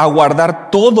 enseñándoles a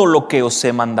guardar todo lo que os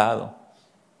he mandado.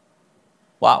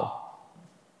 Wow.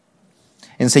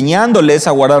 Enseñándoles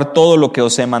a guardar todo lo que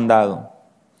os he mandado.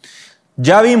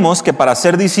 Ya vimos que para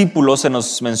ser discípulos se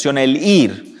nos menciona el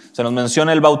ir, se nos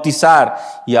menciona el bautizar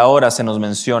y ahora se nos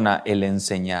menciona el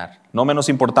enseñar. No menos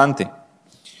importante.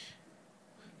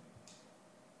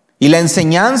 Y la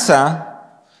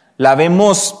enseñanza la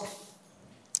vemos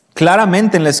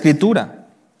claramente en la Escritura.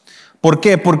 ¿Por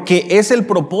qué? Porque es el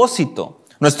propósito.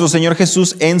 Nuestro Señor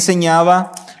Jesús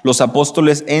enseñaba, los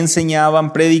apóstoles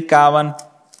enseñaban, predicaban,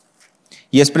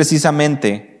 y es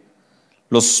precisamente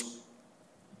el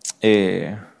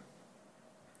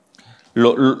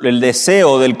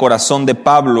deseo del corazón de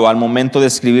Pablo al momento de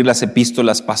escribir las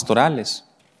epístolas pastorales.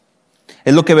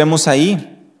 Es lo que vemos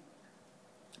ahí.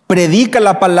 Predica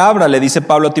la palabra, le dice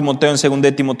Pablo a Timoteo en 2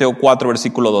 de Timoteo 4,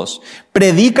 versículo 2.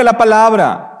 Predica la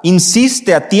palabra,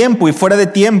 insiste a tiempo y fuera de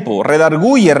tiempo,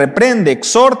 redarguye, reprende,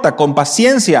 exhorta con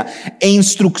paciencia e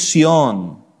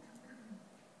instrucción.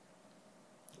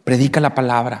 Predica la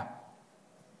palabra.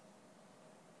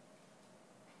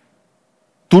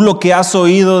 Tú lo que has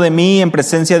oído de mí en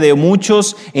presencia de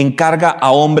muchos, encarga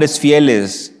a hombres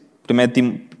fieles.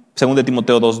 2 de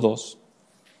Timoteo 2:2.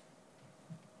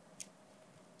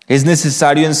 Es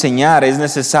necesario enseñar, es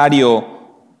necesario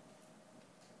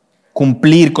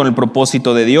cumplir con el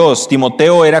propósito de Dios.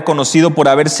 Timoteo era conocido por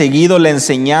haber seguido la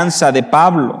enseñanza de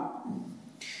Pablo.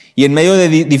 Y en medio de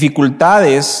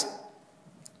dificultades,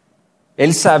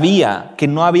 él sabía que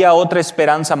no había otra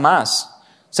esperanza más.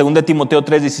 2 de Timoteo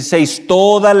 3:16,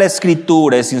 toda la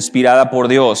Escritura es inspirada por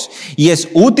Dios y es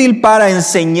útil para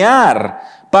enseñar,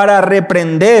 para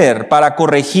reprender, para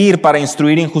corregir, para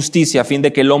instruir en justicia, a fin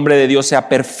de que el hombre de Dios sea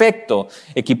perfecto,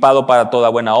 equipado para toda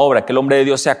buena obra, que el hombre de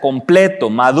Dios sea completo,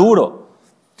 maduro.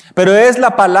 Pero es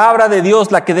la palabra de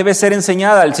Dios la que debe ser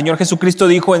enseñada. El Señor Jesucristo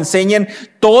dijo, enseñen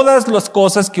todas las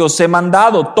cosas que os he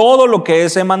mandado, todo lo que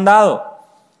os he mandado.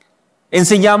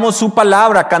 Enseñamos su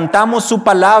palabra, cantamos su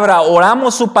palabra,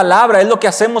 oramos su palabra, es lo que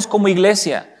hacemos como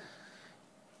iglesia.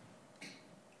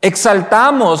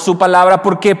 Exaltamos su palabra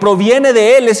porque proviene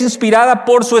de Él, es inspirada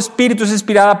por su Espíritu, es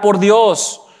inspirada por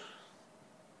Dios.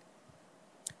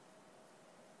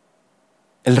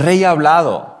 El Rey ha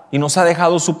hablado y nos ha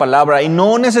dejado su palabra y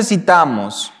no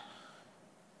necesitamos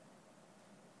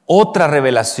otra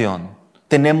revelación.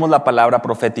 Tenemos la palabra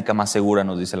profética más segura,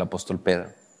 nos dice el apóstol Pedro.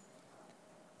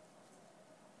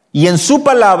 Y en su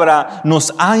palabra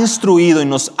nos ha instruido y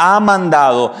nos ha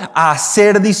mandado a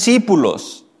ser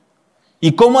discípulos.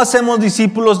 ¿Y cómo hacemos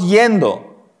discípulos?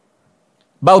 Yendo,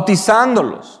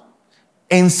 bautizándolos,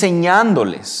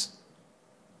 enseñándoles.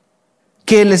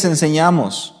 ¿Qué les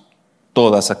enseñamos?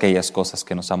 Todas aquellas cosas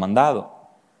que nos ha mandado.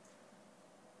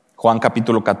 Juan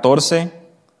capítulo 14,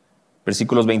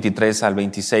 versículos 23 al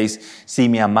 26. Si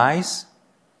me amáis,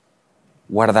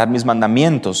 guardad mis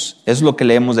mandamientos. Es lo que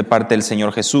leemos de parte del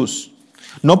Señor Jesús.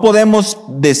 No podemos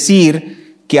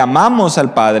decir que amamos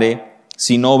al Padre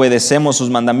si no obedecemos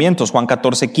sus mandamientos. Juan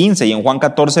 14:15 y en Juan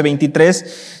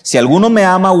 14:23, si alguno me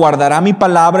ama, guardará mi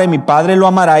palabra y mi Padre lo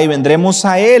amará y vendremos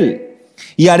a él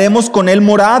y haremos con él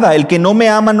morada. El que no me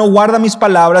ama no guarda mis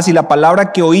palabras y la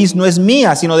palabra que oís no es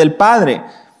mía, sino del Padre.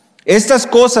 Estas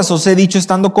cosas os he dicho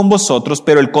estando con vosotros,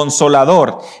 pero el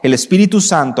Consolador, el Espíritu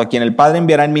Santo, a quien el Padre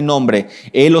enviará en mi nombre,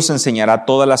 Él os enseñará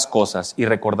todas las cosas y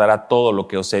recordará todo lo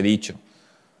que os he dicho.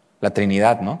 La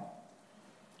Trinidad, ¿no?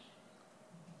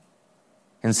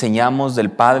 Enseñamos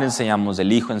del Padre, enseñamos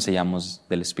del Hijo, enseñamos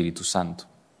del Espíritu Santo.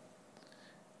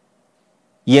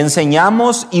 Y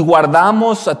enseñamos y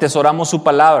guardamos, atesoramos su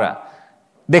palabra,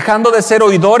 dejando de ser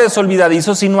oidores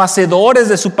olvidadizos, sino hacedores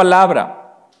de su palabra.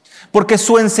 Porque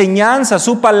su enseñanza,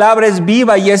 su palabra es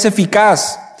viva y es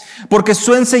eficaz. Porque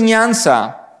su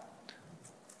enseñanza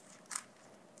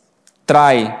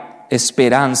trae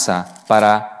esperanza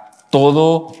para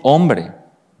todo hombre.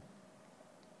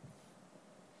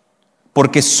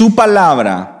 Porque su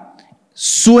palabra,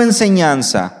 su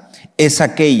enseñanza es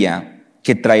aquella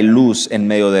que trae luz en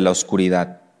medio de la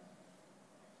oscuridad.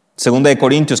 Segunda de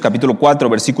Corintios capítulo 4,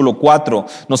 versículo 4,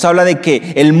 nos habla de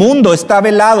que el mundo está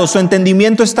velado, su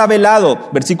entendimiento está velado.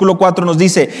 Versículo 4 nos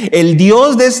dice, el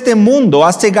Dios de este mundo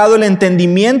ha cegado el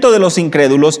entendimiento de los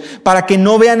incrédulos para que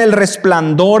no vean el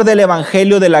resplandor del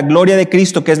evangelio de la gloria de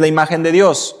Cristo, que es la imagen de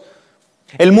Dios.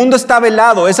 El mundo está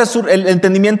velado, el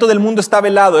entendimiento del mundo está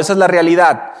velado, esa es la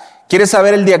realidad. ¿Quieres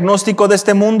saber el diagnóstico de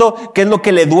este mundo? ¿Qué es lo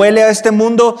que le duele a este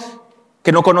mundo?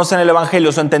 Que no conocen el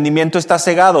evangelio, su entendimiento está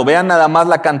cegado. Vean nada más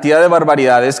la cantidad de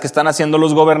barbaridades que están haciendo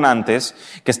los gobernantes,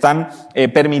 que están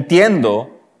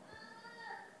permitiendo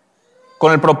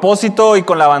con el propósito y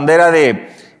con la bandera de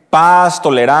paz,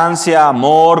 tolerancia,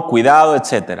 amor, cuidado,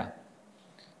 etc.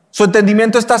 Su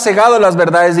entendimiento está cegado a las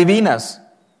verdades divinas.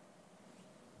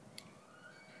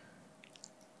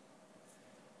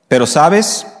 Pero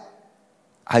 ¿sabes?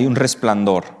 Hay un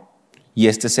resplandor y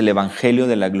este es el evangelio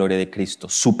de la gloria de Cristo,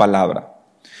 su palabra.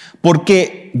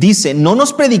 Porque dice, no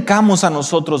nos predicamos a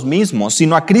nosotros mismos,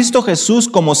 sino a Cristo Jesús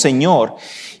como Señor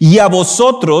y a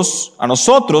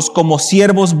nosotros como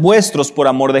siervos vuestros por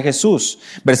amor de Jesús.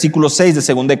 Versículo 6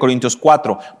 de 2 Corintios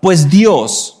 4. Pues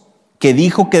Dios, que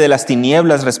dijo que de las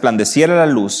tinieblas resplandeciera la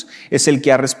luz, es el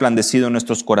que ha resplandecido en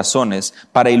nuestros corazones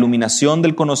para iluminación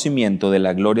del conocimiento de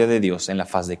la gloria de Dios en la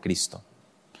faz de Cristo.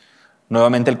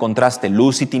 Nuevamente el contraste,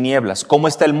 luz y tinieblas. ¿Cómo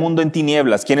está el mundo en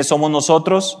tinieblas? ¿Quiénes somos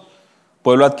nosotros?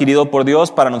 Pueblo adquirido por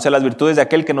Dios para anunciar las virtudes de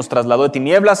aquel que nos trasladó de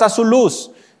tinieblas a su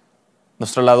luz.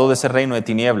 Nos trasladó de ese reino de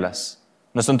tinieblas.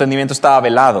 Nuestro entendimiento estaba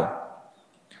velado.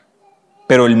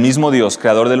 Pero el mismo Dios,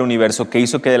 creador del universo, que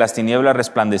hizo que de las tinieblas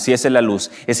resplandeciese la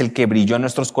luz, es el que brilló en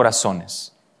nuestros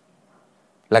corazones.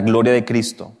 La gloria de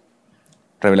Cristo,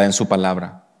 revelada en su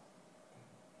palabra.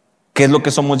 ¿Qué es lo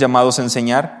que somos llamados a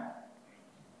enseñar?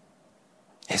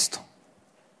 Esto,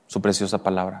 su preciosa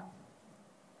palabra.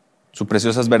 Sus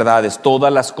preciosas verdades,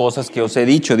 todas las cosas que os he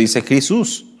dicho, dice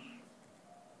Jesús.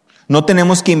 No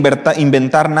tenemos que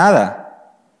inventar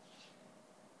nada.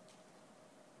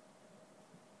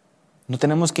 No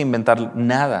tenemos que inventar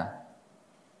nada.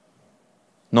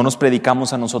 No nos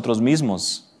predicamos a nosotros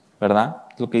mismos, ¿verdad?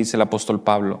 Es lo que dice el apóstol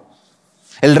Pablo.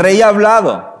 El rey ha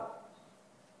hablado.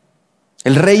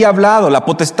 El rey ha hablado, la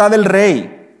potestad del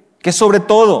rey, que es sobre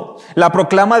todo la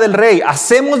proclama del rey.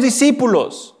 Hacemos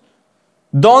discípulos.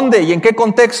 ¿Dónde y en qué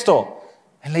contexto?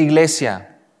 En la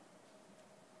iglesia.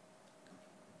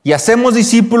 Y hacemos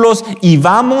discípulos y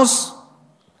vamos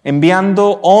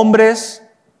enviando hombres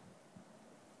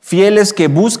fieles que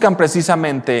buscan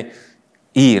precisamente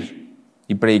ir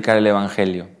y predicar el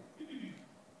evangelio.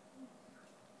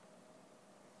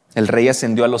 El rey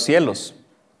ascendió a los cielos.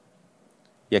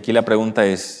 Y aquí la pregunta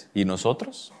es, ¿y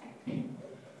nosotros?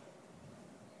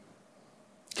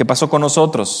 ¿Qué pasó con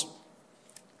nosotros?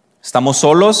 ¿Estamos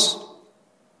solos?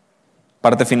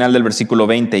 Parte final del versículo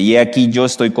 20. Y he aquí yo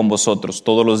estoy con vosotros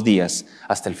todos los días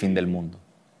hasta el fin del mundo.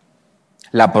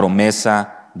 La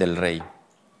promesa del rey.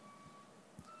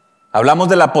 Hablamos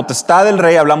de la potestad del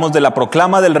rey, hablamos de la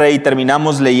proclama del rey y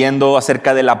terminamos leyendo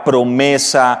acerca de la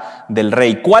promesa del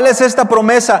rey. ¿Cuál es esta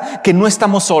promesa? Que no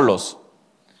estamos solos.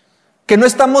 Que no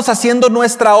estamos haciendo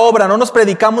nuestra obra, no nos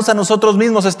predicamos a nosotros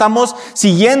mismos, estamos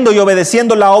siguiendo y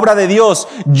obedeciendo la obra de Dios.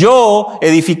 Yo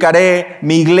edificaré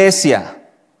mi iglesia.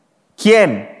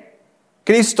 ¿Quién?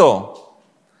 Cristo.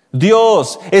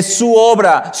 Dios es su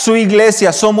obra, su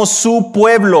iglesia, somos su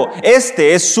pueblo.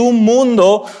 Este es su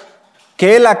mundo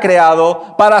que Él ha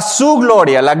creado para su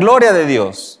gloria, la gloria de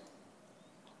Dios.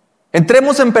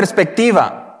 Entremos en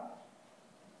perspectiva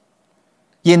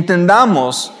y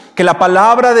entendamos que la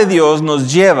palabra de Dios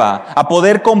nos lleva a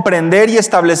poder comprender y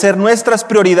establecer nuestras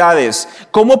prioridades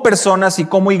como personas y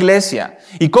como iglesia.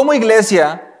 Y como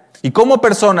iglesia, y como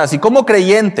personas, y como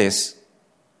creyentes,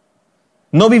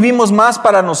 no vivimos más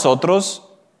para nosotros,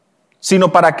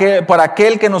 sino para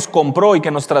aquel que nos compró y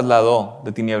que nos trasladó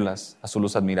de tinieblas a su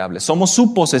luz admirable. Somos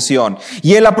su posesión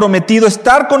y Él ha prometido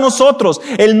estar con nosotros.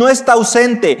 Él no está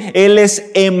ausente, Él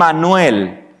es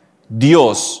Emmanuel,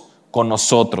 Dios con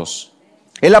nosotros.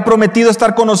 Él ha prometido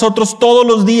estar con nosotros todos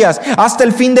los días, hasta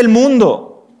el fin del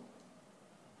mundo.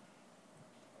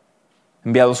 Ha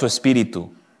enviado su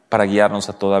Espíritu para guiarnos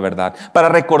a toda verdad, para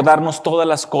recordarnos todas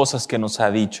las cosas que nos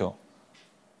ha dicho.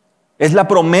 Es la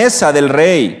promesa del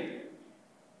Rey.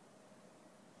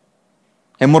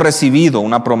 Hemos recibido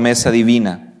una promesa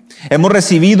divina. Hemos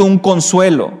recibido un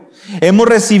consuelo. Hemos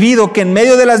recibido que en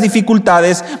medio de las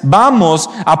dificultades vamos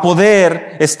a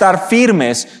poder estar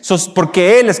firmes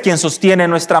porque Él es quien sostiene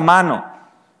nuestra mano.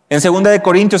 En 2 de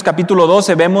Corintios capítulo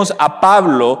 12 vemos a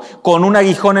Pablo con un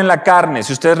aguijón en la carne.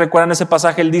 Si ustedes recuerdan ese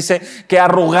pasaje, él dice que ha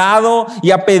rogado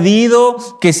y ha pedido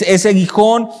que ese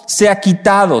aguijón sea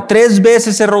quitado. 3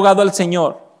 veces he rogado al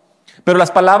Señor. Pero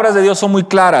las palabras de Dios son muy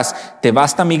claras. Te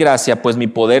basta mi gracia, pues mi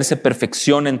poder se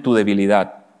perfecciona en tu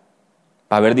debilidad.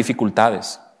 Va a haber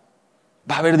dificultades.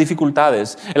 Va a haber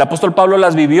dificultades. El apóstol Pablo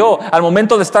las vivió al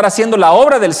momento de estar haciendo la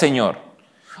obra del Señor.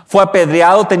 Fue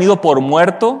apedreado, tenido por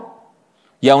muerto.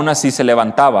 Y aún así se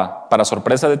levantaba, para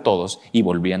sorpresa de todos, y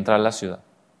volvía a entrar a la ciudad.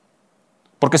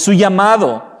 Porque su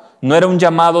llamado no era un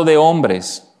llamado de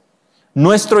hombres.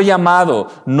 Nuestro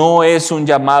llamado no es un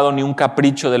llamado ni un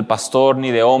capricho del pastor ni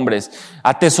de hombres.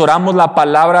 Atesoramos la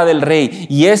palabra del Rey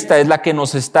y esta es la que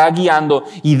nos está guiando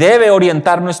y debe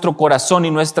orientar nuestro corazón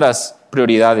y nuestras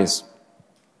prioridades.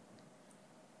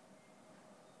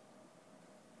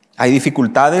 ¿Hay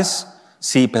dificultades?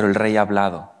 Sí, pero el Rey ha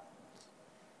hablado.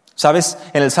 ¿Sabes?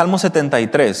 En el Salmo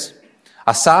 73,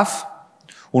 Asaf,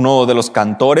 uno de los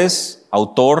cantores,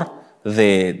 autor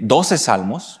de 12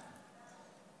 salmos,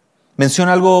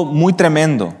 menciona algo muy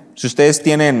tremendo. Si ustedes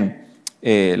tienen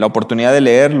la oportunidad de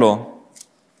leerlo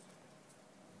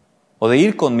o de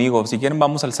ir conmigo, si quieren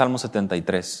vamos al Salmo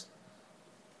 73.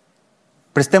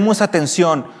 Prestemos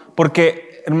atención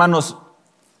porque, hermanos,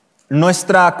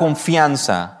 nuestra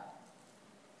confianza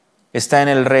está en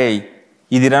el Rey.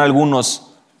 Y dirán algunos,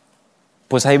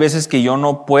 pues hay veces que yo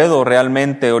no puedo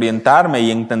realmente orientarme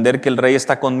y entender que el Rey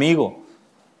está conmigo.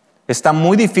 Está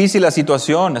muy difícil la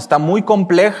situación, está muy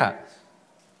compleja.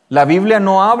 La Biblia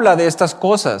no habla de estas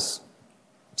cosas.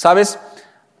 ¿Sabes?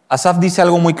 Asaf dice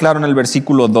algo muy claro en el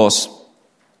versículo 2.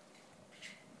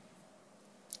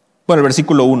 Bueno, el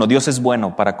versículo 1, Dios es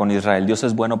bueno para con Israel, Dios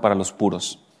es bueno para los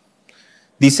puros.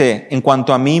 Dice, en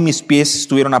cuanto a mí, mis pies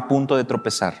estuvieron a punto de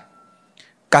tropezar.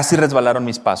 Casi resbalaron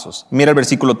mis pasos. Mira el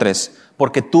versículo 3.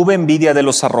 Porque tuve envidia de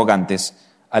los arrogantes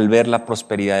al ver la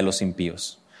prosperidad de los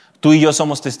impíos. Tú y yo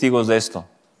somos testigos de esto.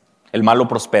 El malo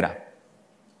prospera.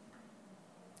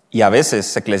 Y a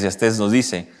veces, Eclesiastés nos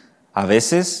dice, a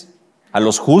veces a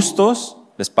los justos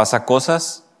les pasa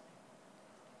cosas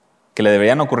que le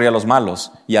deberían ocurrir a los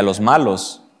malos y a los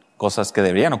malos cosas que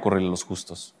deberían ocurrir a los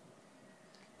justos.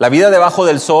 La vida debajo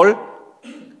del sol,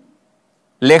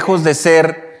 lejos de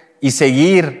ser y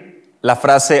seguir la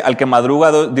frase, al que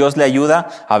madruga Dios le ayuda,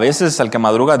 a veces al que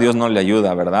madruga Dios no le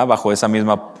ayuda, ¿verdad? Bajo esa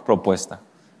misma propuesta.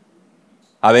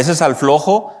 A veces al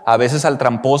flojo, a veces al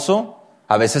tramposo,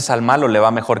 a veces al malo le va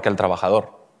mejor que al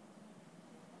trabajador.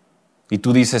 Y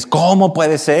tú dices, ¿cómo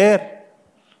puede ser?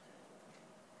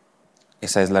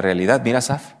 Esa es la realidad. Mira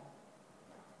Asaf.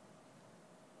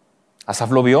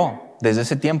 Asaf lo vio desde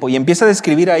ese tiempo y empieza a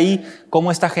describir ahí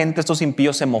cómo esta gente, estos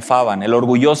impíos se mofaban. El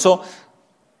orgulloso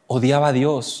odiaba a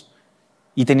Dios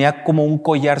y tenía como un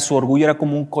collar, su orgullo era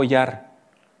como un collar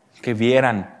que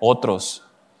vieran otros.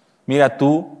 Mira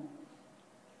tú,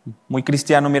 muy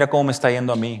cristiano, mira cómo me está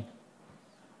yendo a mí.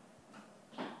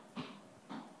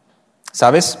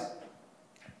 ¿Sabes?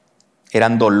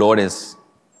 Eran dolores,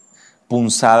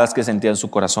 punzadas que sentía en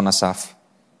su corazón Asaf.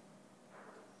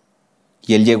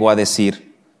 Y él llegó a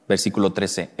decir, versículo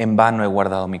 13, en vano he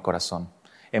guardado mi corazón,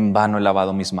 en vano he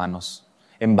lavado mis manos.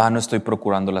 En vano estoy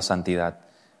procurando la santidad.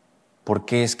 ¿Por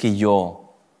qué es que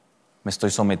yo me estoy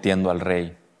sometiendo al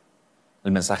Rey?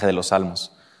 El mensaje de los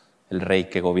Salmos. El Rey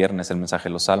que gobierna es el mensaje de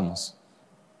los Salmos.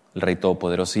 El Rey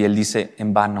Todopoderoso. Y él dice,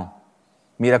 en vano.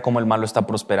 Mira cómo el malo está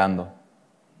prosperando.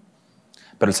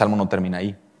 Pero el Salmo no termina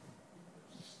ahí.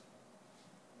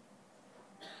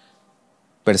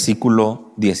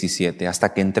 Versículo 17.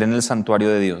 Hasta que entré en el santuario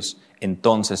de Dios,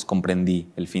 entonces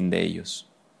comprendí el fin de ellos.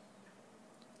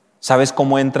 ¿Sabes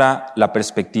cómo entra la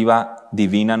perspectiva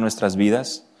divina en nuestras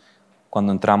vidas?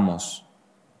 Cuando entramos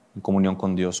en comunión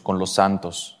con Dios, con los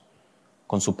santos,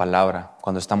 con su palabra,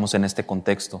 cuando estamos en este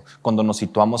contexto, cuando nos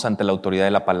situamos ante la autoridad de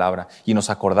la palabra y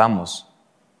nos acordamos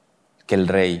que el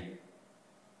Rey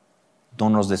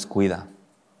no nos descuida.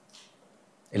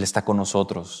 Él está con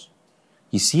nosotros.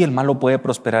 Y sí, el malo puede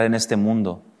prosperar en este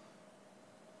mundo,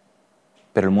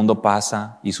 pero el mundo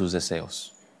pasa y sus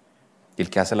deseos. Y el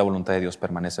que hace la voluntad de Dios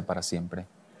permanece para siempre.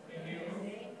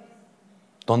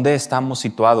 ¿Dónde estamos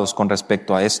situados con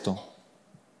respecto a esto?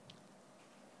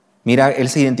 Mira, él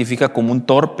se identifica como un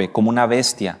torpe, como una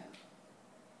bestia.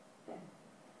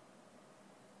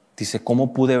 Dice,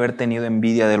 ¿cómo pude haber tenido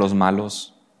envidia de los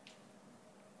malos?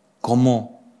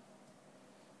 ¿Cómo?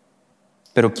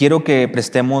 Pero quiero que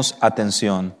prestemos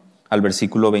atención al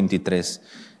versículo 23.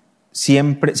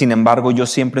 sin embargo, yo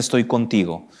siempre estoy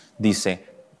contigo.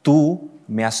 Dice, tú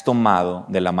me has tomado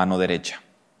de la mano derecha.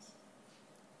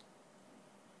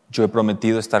 Yo he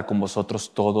prometido estar con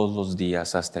vosotros todos los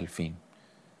días hasta el fin.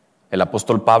 El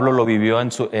apóstol Pablo lo vivió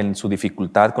en su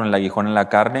dificultad con el aguijón en la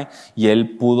carne y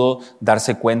él pudo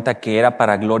darse cuenta que era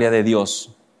para gloria de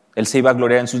Dios. Él se iba a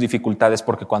gloriar en sus dificultades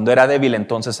porque cuando era débil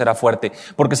entonces era fuerte,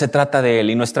 porque se trata de Él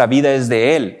y nuestra vida es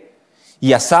de Él.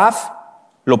 Y Asaf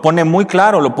lo pone muy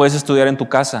claro, lo puedes estudiar en tu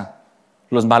casa.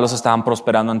 Los malos estaban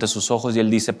prosperando ante sus ojos y él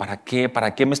dice, ¿para qué?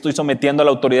 ¿Para qué me estoy sometiendo a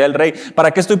la autoridad del rey?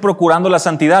 ¿Para qué estoy procurando la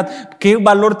santidad? ¿Qué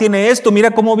valor tiene esto?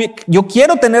 Mira cómo yo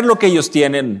quiero tener lo que ellos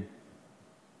tienen.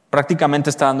 Prácticamente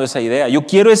está dando esa idea. Yo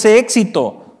quiero ese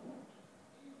éxito,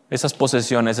 esas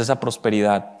posesiones, esa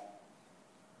prosperidad.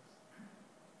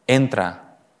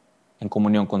 Entra en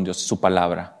comunión con Dios, su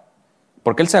palabra.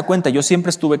 Porque él se da cuenta, yo siempre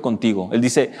estuve contigo. Él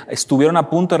dice, estuvieron a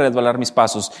punto de resbalar mis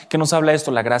pasos. ¿Qué nos habla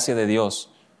esto? La gracia de Dios.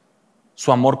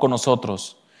 Su amor con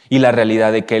nosotros y la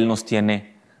realidad de que Él nos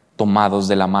tiene tomados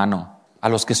de la mano. A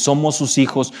los que somos sus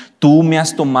hijos, tú me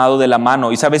has tomado de la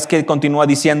mano. Y ¿sabes qué? Continúa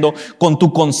diciendo, con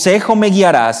tu consejo me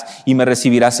guiarás y me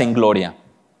recibirás en gloria.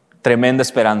 Tremenda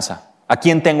esperanza. ¿A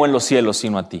quién tengo en los cielos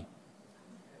sino a ti?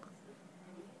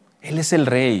 Él es el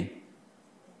Rey.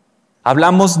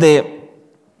 Hablamos de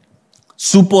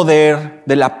su poder,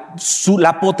 de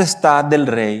la potestad del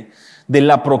Rey, de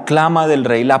la proclama del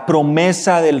Rey, la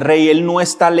promesa del Rey. Él no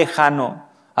está lejano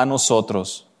a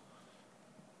nosotros.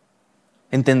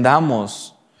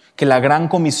 Entendamos que la gran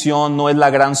comisión no es la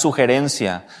gran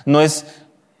sugerencia, no es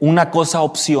una cosa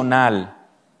opcional.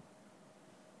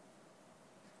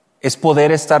 Es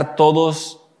poder estar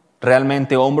todos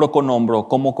realmente hombro con hombro,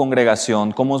 como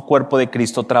congregación, como cuerpo de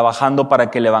Cristo, trabajando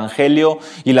para que el Evangelio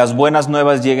y las buenas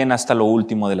nuevas lleguen hasta lo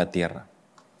último de la tierra.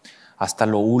 Hasta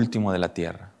lo último de la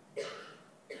tierra.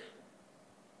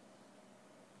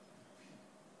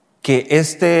 Que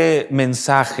este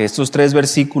mensaje, estos 3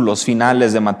 versículos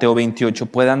finales de Mateo 28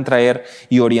 puedan traer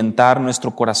y orientar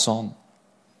nuestro corazón,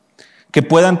 que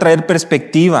puedan traer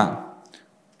perspectiva,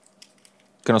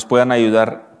 que nos puedan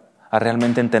ayudar a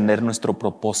realmente entender nuestro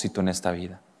propósito en esta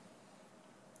vida,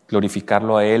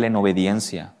 glorificarlo a Él en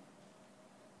obediencia,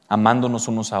 amándonos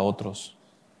unos a otros,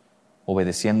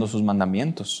 obedeciendo sus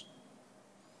mandamientos.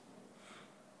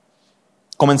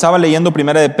 Comenzaba leyendo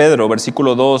 1 de Pedro,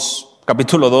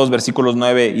 capítulo 2, versículos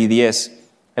 9 y 10.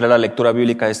 Era la lectura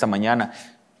bíblica de esta mañana.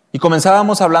 Y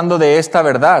comenzábamos hablando de esta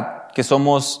verdad, que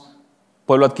somos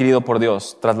pueblo adquirido por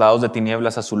Dios, trasladados de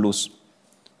tinieblas a su luz.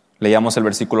 Leíamos el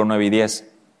versículo 9 y 10.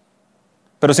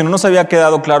 Pero si no nos había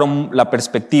quedado claro la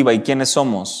perspectiva y quiénes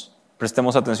somos,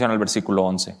 prestemos atención al versículo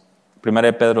 11. 1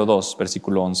 de Pedro 2,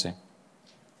 versículo 11.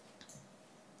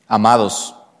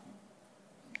 Amados,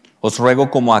 os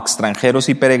ruego como a extranjeros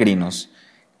y peregrinos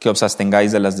que os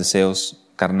abstengáis de los deseos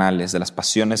carnales, de las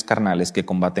pasiones carnales que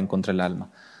combaten contra el alma.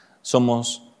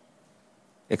 Somos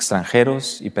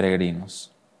extranjeros y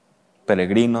peregrinos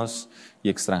y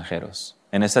extranjeros.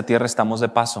 En esta tierra estamos de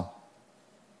paso.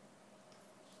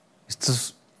 Esto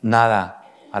es nada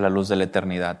a la luz de la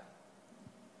eternidad.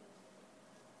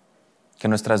 Que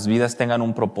nuestras vidas tengan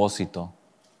un propósito,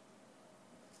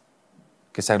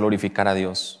 que sea glorificar a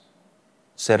Dios,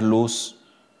 ser luz,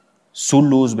 su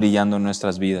luz brillando en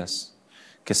nuestras vidas,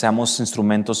 que seamos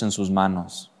instrumentos en sus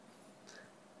manos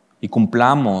y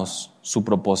cumplamos su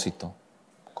propósito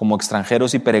como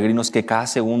extranjeros y peregrinos, que cada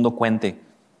segundo cuente,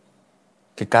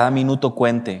 que cada minuto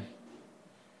cuente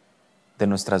de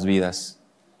nuestras vidas,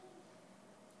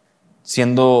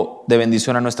 siendo de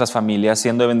bendición a nuestras familias,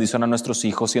 siendo de bendición a nuestros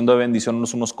hijos, siendo de bendición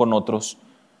unos con otros,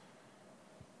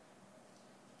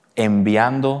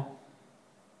 enviando,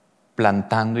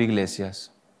 plantando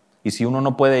iglesias. Y si uno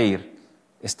no puede ir,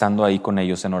 estando ahí con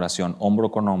ellos en oración,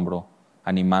 hombro con hombro,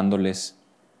 animándoles,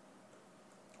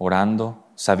 orando,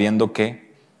 sabiendo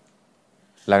que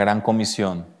la gran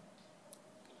comisión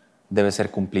debe ser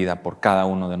cumplida por cada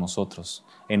uno de nosotros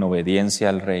en obediencia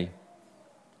al Rey.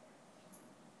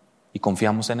 Y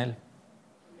confiamos en Él.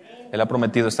 Él ha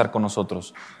prometido estar con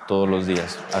nosotros todos los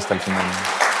días, hasta el final.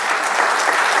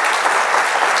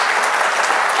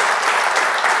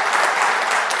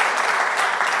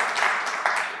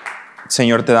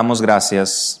 Señor, te damos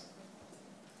gracias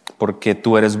porque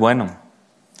tú eres bueno.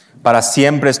 Para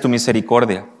siempre es tu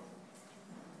misericordia.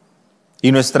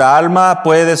 Y nuestra alma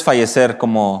puede desfallecer,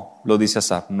 como lo dice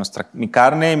Asaf. Mi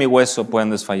carne y mi hueso pueden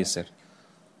desfallecer.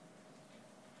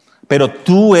 Pero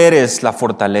tú eres la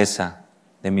fortaleza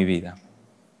de mi vida,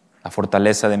 la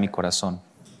fortaleza de mi corazón.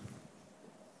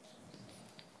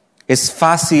 Es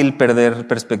fácil perder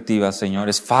perspectiva, Señor.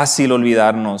 Es fácil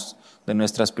olvidarnos de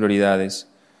nuestras prioridades.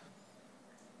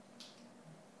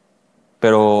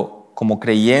 pero como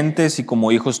creyentes y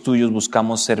como hijos tuyos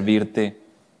buscamos servirte,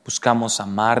 buscamos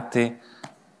amarte,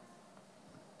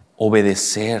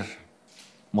 obedecer,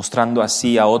 mostrando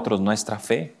así a otros nuestra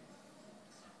fe.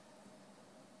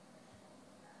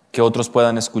 Que otros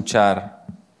puedan escuchar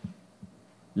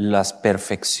las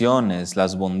perfecciones,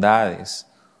 las bondades,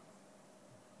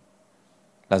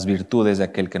 las virtudes de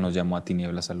aquel que nos llamó a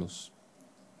tinieblas a luz.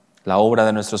 La obra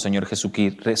de nuestro Señor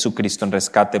Jesucristo en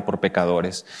rescate por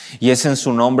pecadores. Y es en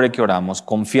su nombre que oramos,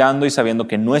 confiando y sabiendo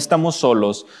que no estamos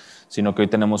solos, sino que hoy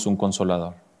tenemos un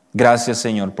consolador. Gracias,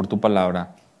 Señor, por tu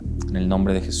palabra. En el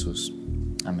nombre de Jesús.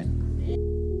 Amén.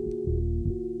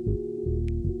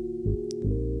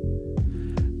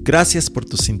 Gracias por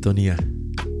tu sintonía.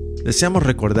 Deseamos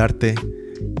recordarte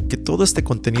que todo este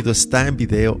contenido está en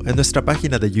video en nuestra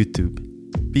página de YouTube,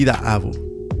 Vida Abu.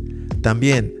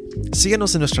 También,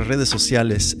 síguenos en nuestras redes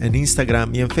sociales, en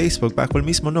Instagram y en Facebook bajo el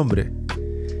mismo nombre.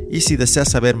 Y si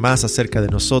deseas saber más acerca de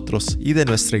nosotros y de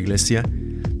nuestra iglesia,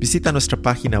 visita nuestra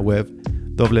página web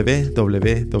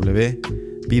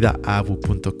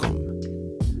www.vidaabu.com.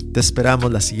 Te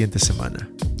esperamos la siguiente semana.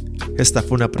 Esta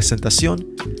fue una presentación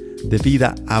de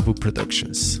Vida Abu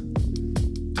Productions.